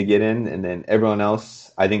be looking to get in, and then everyone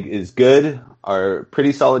else I think is good, are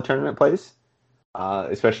pretty solid tournament plays,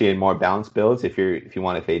 especially in more balanced builds if you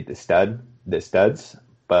want to fade the studs.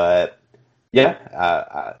 But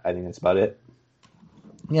I think that's about it.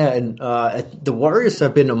 Yeah, and the Warriors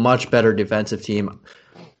have been a much better defensive team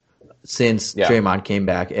since Draymond came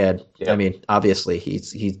back. And I mean, obviously,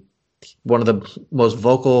 he's one of the most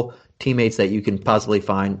vocal teammates that you can possibly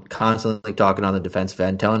find, constantly talking on the defensive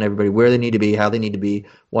end, telling everybody where they need to be, how they need to be,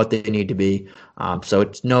 what they need to be. So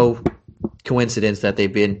it's no coincidence that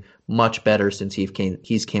they've been much better since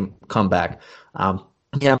he's come back. I'm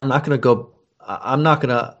not gonna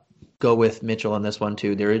go with Mitchell on this one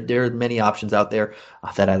too. There are many options out there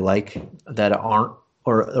that I like that aren't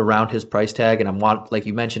or around his price tag, and like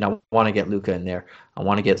you mentioned, I want to get Luka in there. I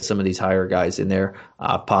want to get some of these higher guys in there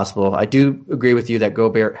possible. I do agree with you that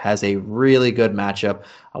Gobert has a really good matchup.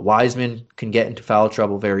 Wiseman can get into foul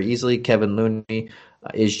trouble very easily. Kevin Looney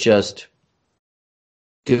is just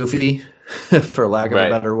goofy, for lack of a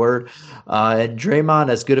better word. And Draymond,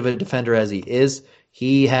 as good of a defender as he is,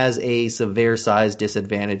 he has a severe size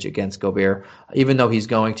disadvantage against Gobert, even though he's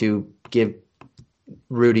going to give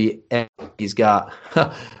Rudy, he's got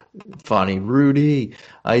funny Rudy.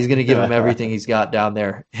 He's going to give him everything he's got down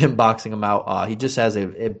there, him boxing him out. He just has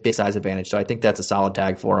a big size advantage, so I think that's a solid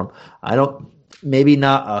tag for him. Maybe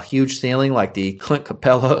not a huge ceiling like the Clint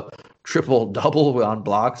Capella triple-double on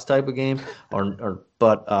blocks type of game,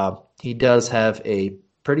 but he does have a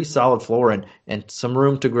pretty solid floor and some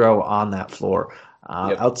room to grow on that floor.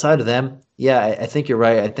 Outside of them, I think you're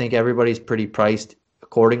right. I think everybody's pretty priced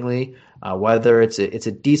accordingly. Whether it's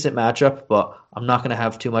a decent matchup, but I'm not going to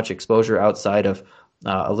have too much exposure outside of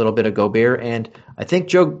a little bit of Gobert. And I think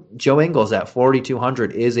Joe Ingles at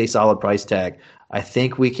 4,200 is a solid price tag. I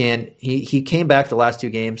think we can. He came back the last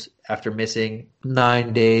two games after missing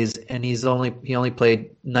 9 days, and he only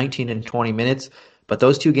played 19 and 20 minutes. But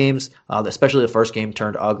those two games, especially the first game,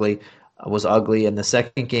 was ugly, and the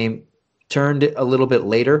second game turned a little bit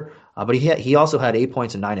later. But he also had 8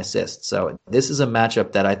 points and 9 assists. So this is a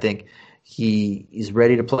matchup that I think he's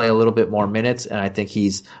ready to play a little bit more minutes, and I think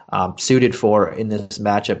he's suited for in this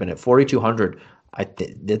matchup. And at 4,200,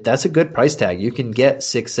 that's a good price tag. You can get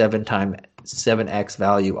 6-7 times 7x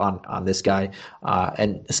value on this guy,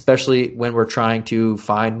 and especially when we're trying to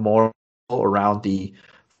find more around the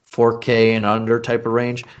 4K and under type of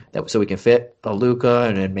range, so we can fit a Luka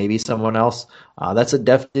and then maybe someone else. This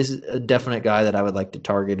is a definite guy that I would like to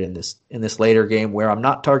target in this later game where I'm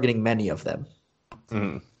not targeting many of them.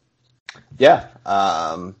 Mm-hmm.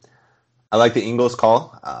 I like the Ingles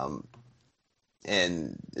call,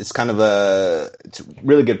 and it's kind of it's a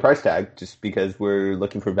really good price tag just because we're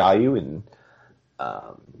looking for value, and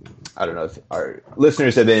I don't know if our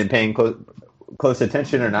listeners have been paying close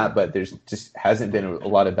attention or not, but there's just hasn't been a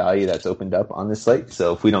lot of value that's opened up on this slate.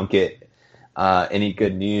 So if we don't get any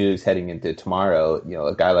good news heading into tomorrow,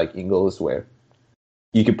 a guy like Ingles, where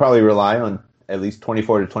you could probably rely on at least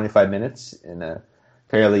 24 to 25 minutes in a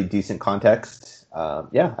fairly decent context.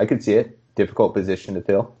 I could see it. Difficult position to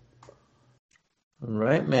fill. All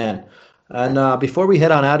right, man. And before we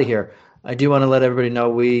head on out of here, I do want to let everybody know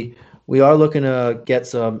we are looking to get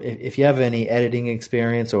some. If you have any editing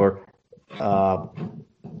experience or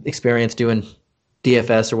experience doing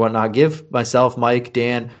DFS or whatnot, give myself, Mike,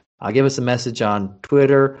 Dan, give us a message on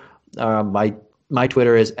Twitter. My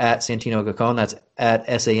Twitter is @Santino Gacon. That's at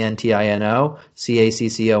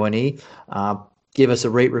SANTINOCACCONE. Give us a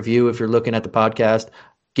rate review if you're looking at the podcast.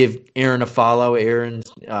 Give Aaron a follow. Aaron,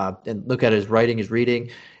 and look at his writing, his reading,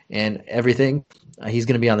 and everything. He's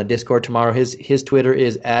going to be on the Discord tomorrow. His Twitter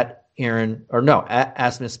is at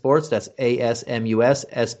Asmus Sports. That's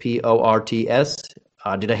ASMUSSPORTS.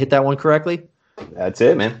 Did I hit that one correctly? That's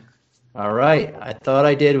it, man. All right. I thought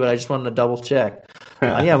I did, but I just wanted to double check.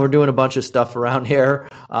 Yeah, we're doing a bunch of stuff around here.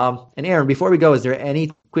 And Aaron, before we go, is there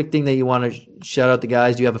any quick thing that you want to shout out the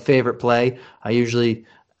guys? Do you have a favorite play? I usually,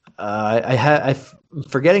 I'm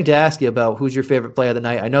forgetting to ask you about who's your favorite play of the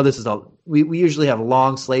night. I know this is we usually have a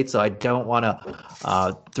long slate, so I don't want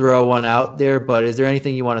to throw one out there. But is there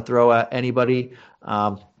anything you want to throw at anybody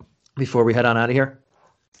before we head on out of here?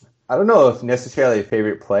 I don't know if necessarily a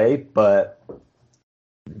favorite play, but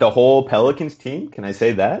the whole Pelicans team, can I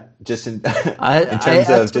say that? Just in terms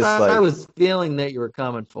of just like... I was feeling that you were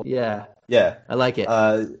coming for. Yeah. Yeah. I like it.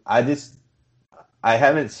 I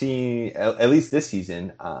haven't seen, at least this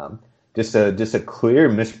season, just a clear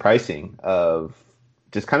mispricing of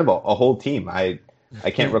just kind of a whole team. I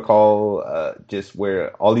can't recall just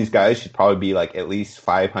where all these guys should probably be like at least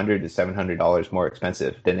 $500 to $700 more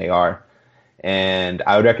expensive than they are. And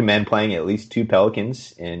I would recommend playing at least 2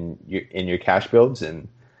 Pelicans in your cash builds. And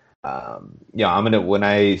when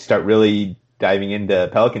I start really diving into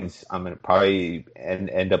Pelicans, I'm gonna probably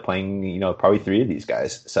end up playing probably 3 of these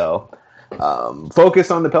guys. So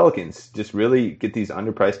focus on the Pelicans. Just really get these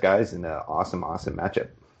underpriced guys in an awesome matchup.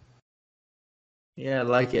 Yeah, I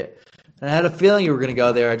like it. I had a feeling you were going to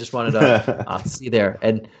go there. I just wanted to see there.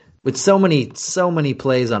 And with so many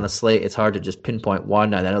plays on a slate, it's hard to just pinpoint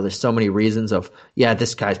one. And I know there's so many reasons of,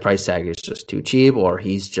 this guy's price tag is just too cheap, or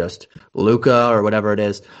he's just Luka, or whatever it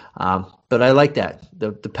is. But I like that.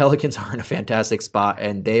 The Pelicans are in a fantastic spot,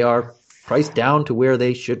 and they are priced down to where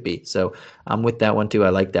they should be. So I'm with that one too. I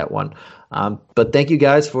like that one. But thank you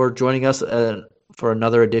guys for joining us for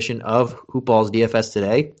another edition of Hoop Balls DFS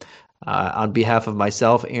today. On behalf of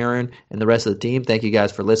myself, Aaron, and the rest of the team, thank you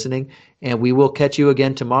guys for listening. And we will catch you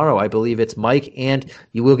again tomorrow. I believe it's Mike, and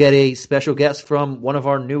you will get a special guest from one of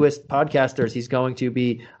our newest podcasters. He's going to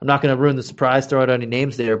be, I'm not going to ruin the surprise, throw out any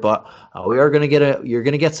names there, but you're going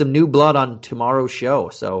to get some new blood on tomorrow's show.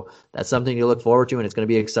 So that's something to look forward to, and it's going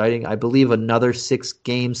to be exciting. I believe another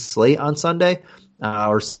 6-game slate on Sunday,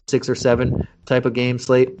 or 6 or 7 type of game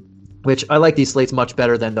slate. Which I like these slates much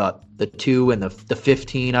better than the 2 and the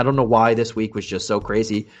 15. I don't know why this week was just so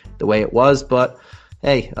crazy the way it was, but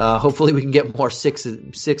hey, hopefully we can get more Sixers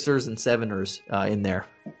and 7ers in there.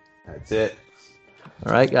 That's it.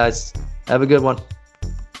 All right, guys. Have a good one.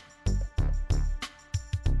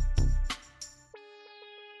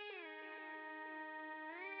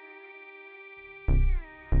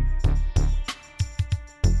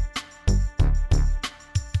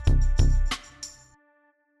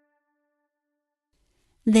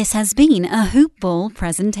 This has been a Hoop Ball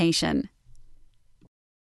presentation.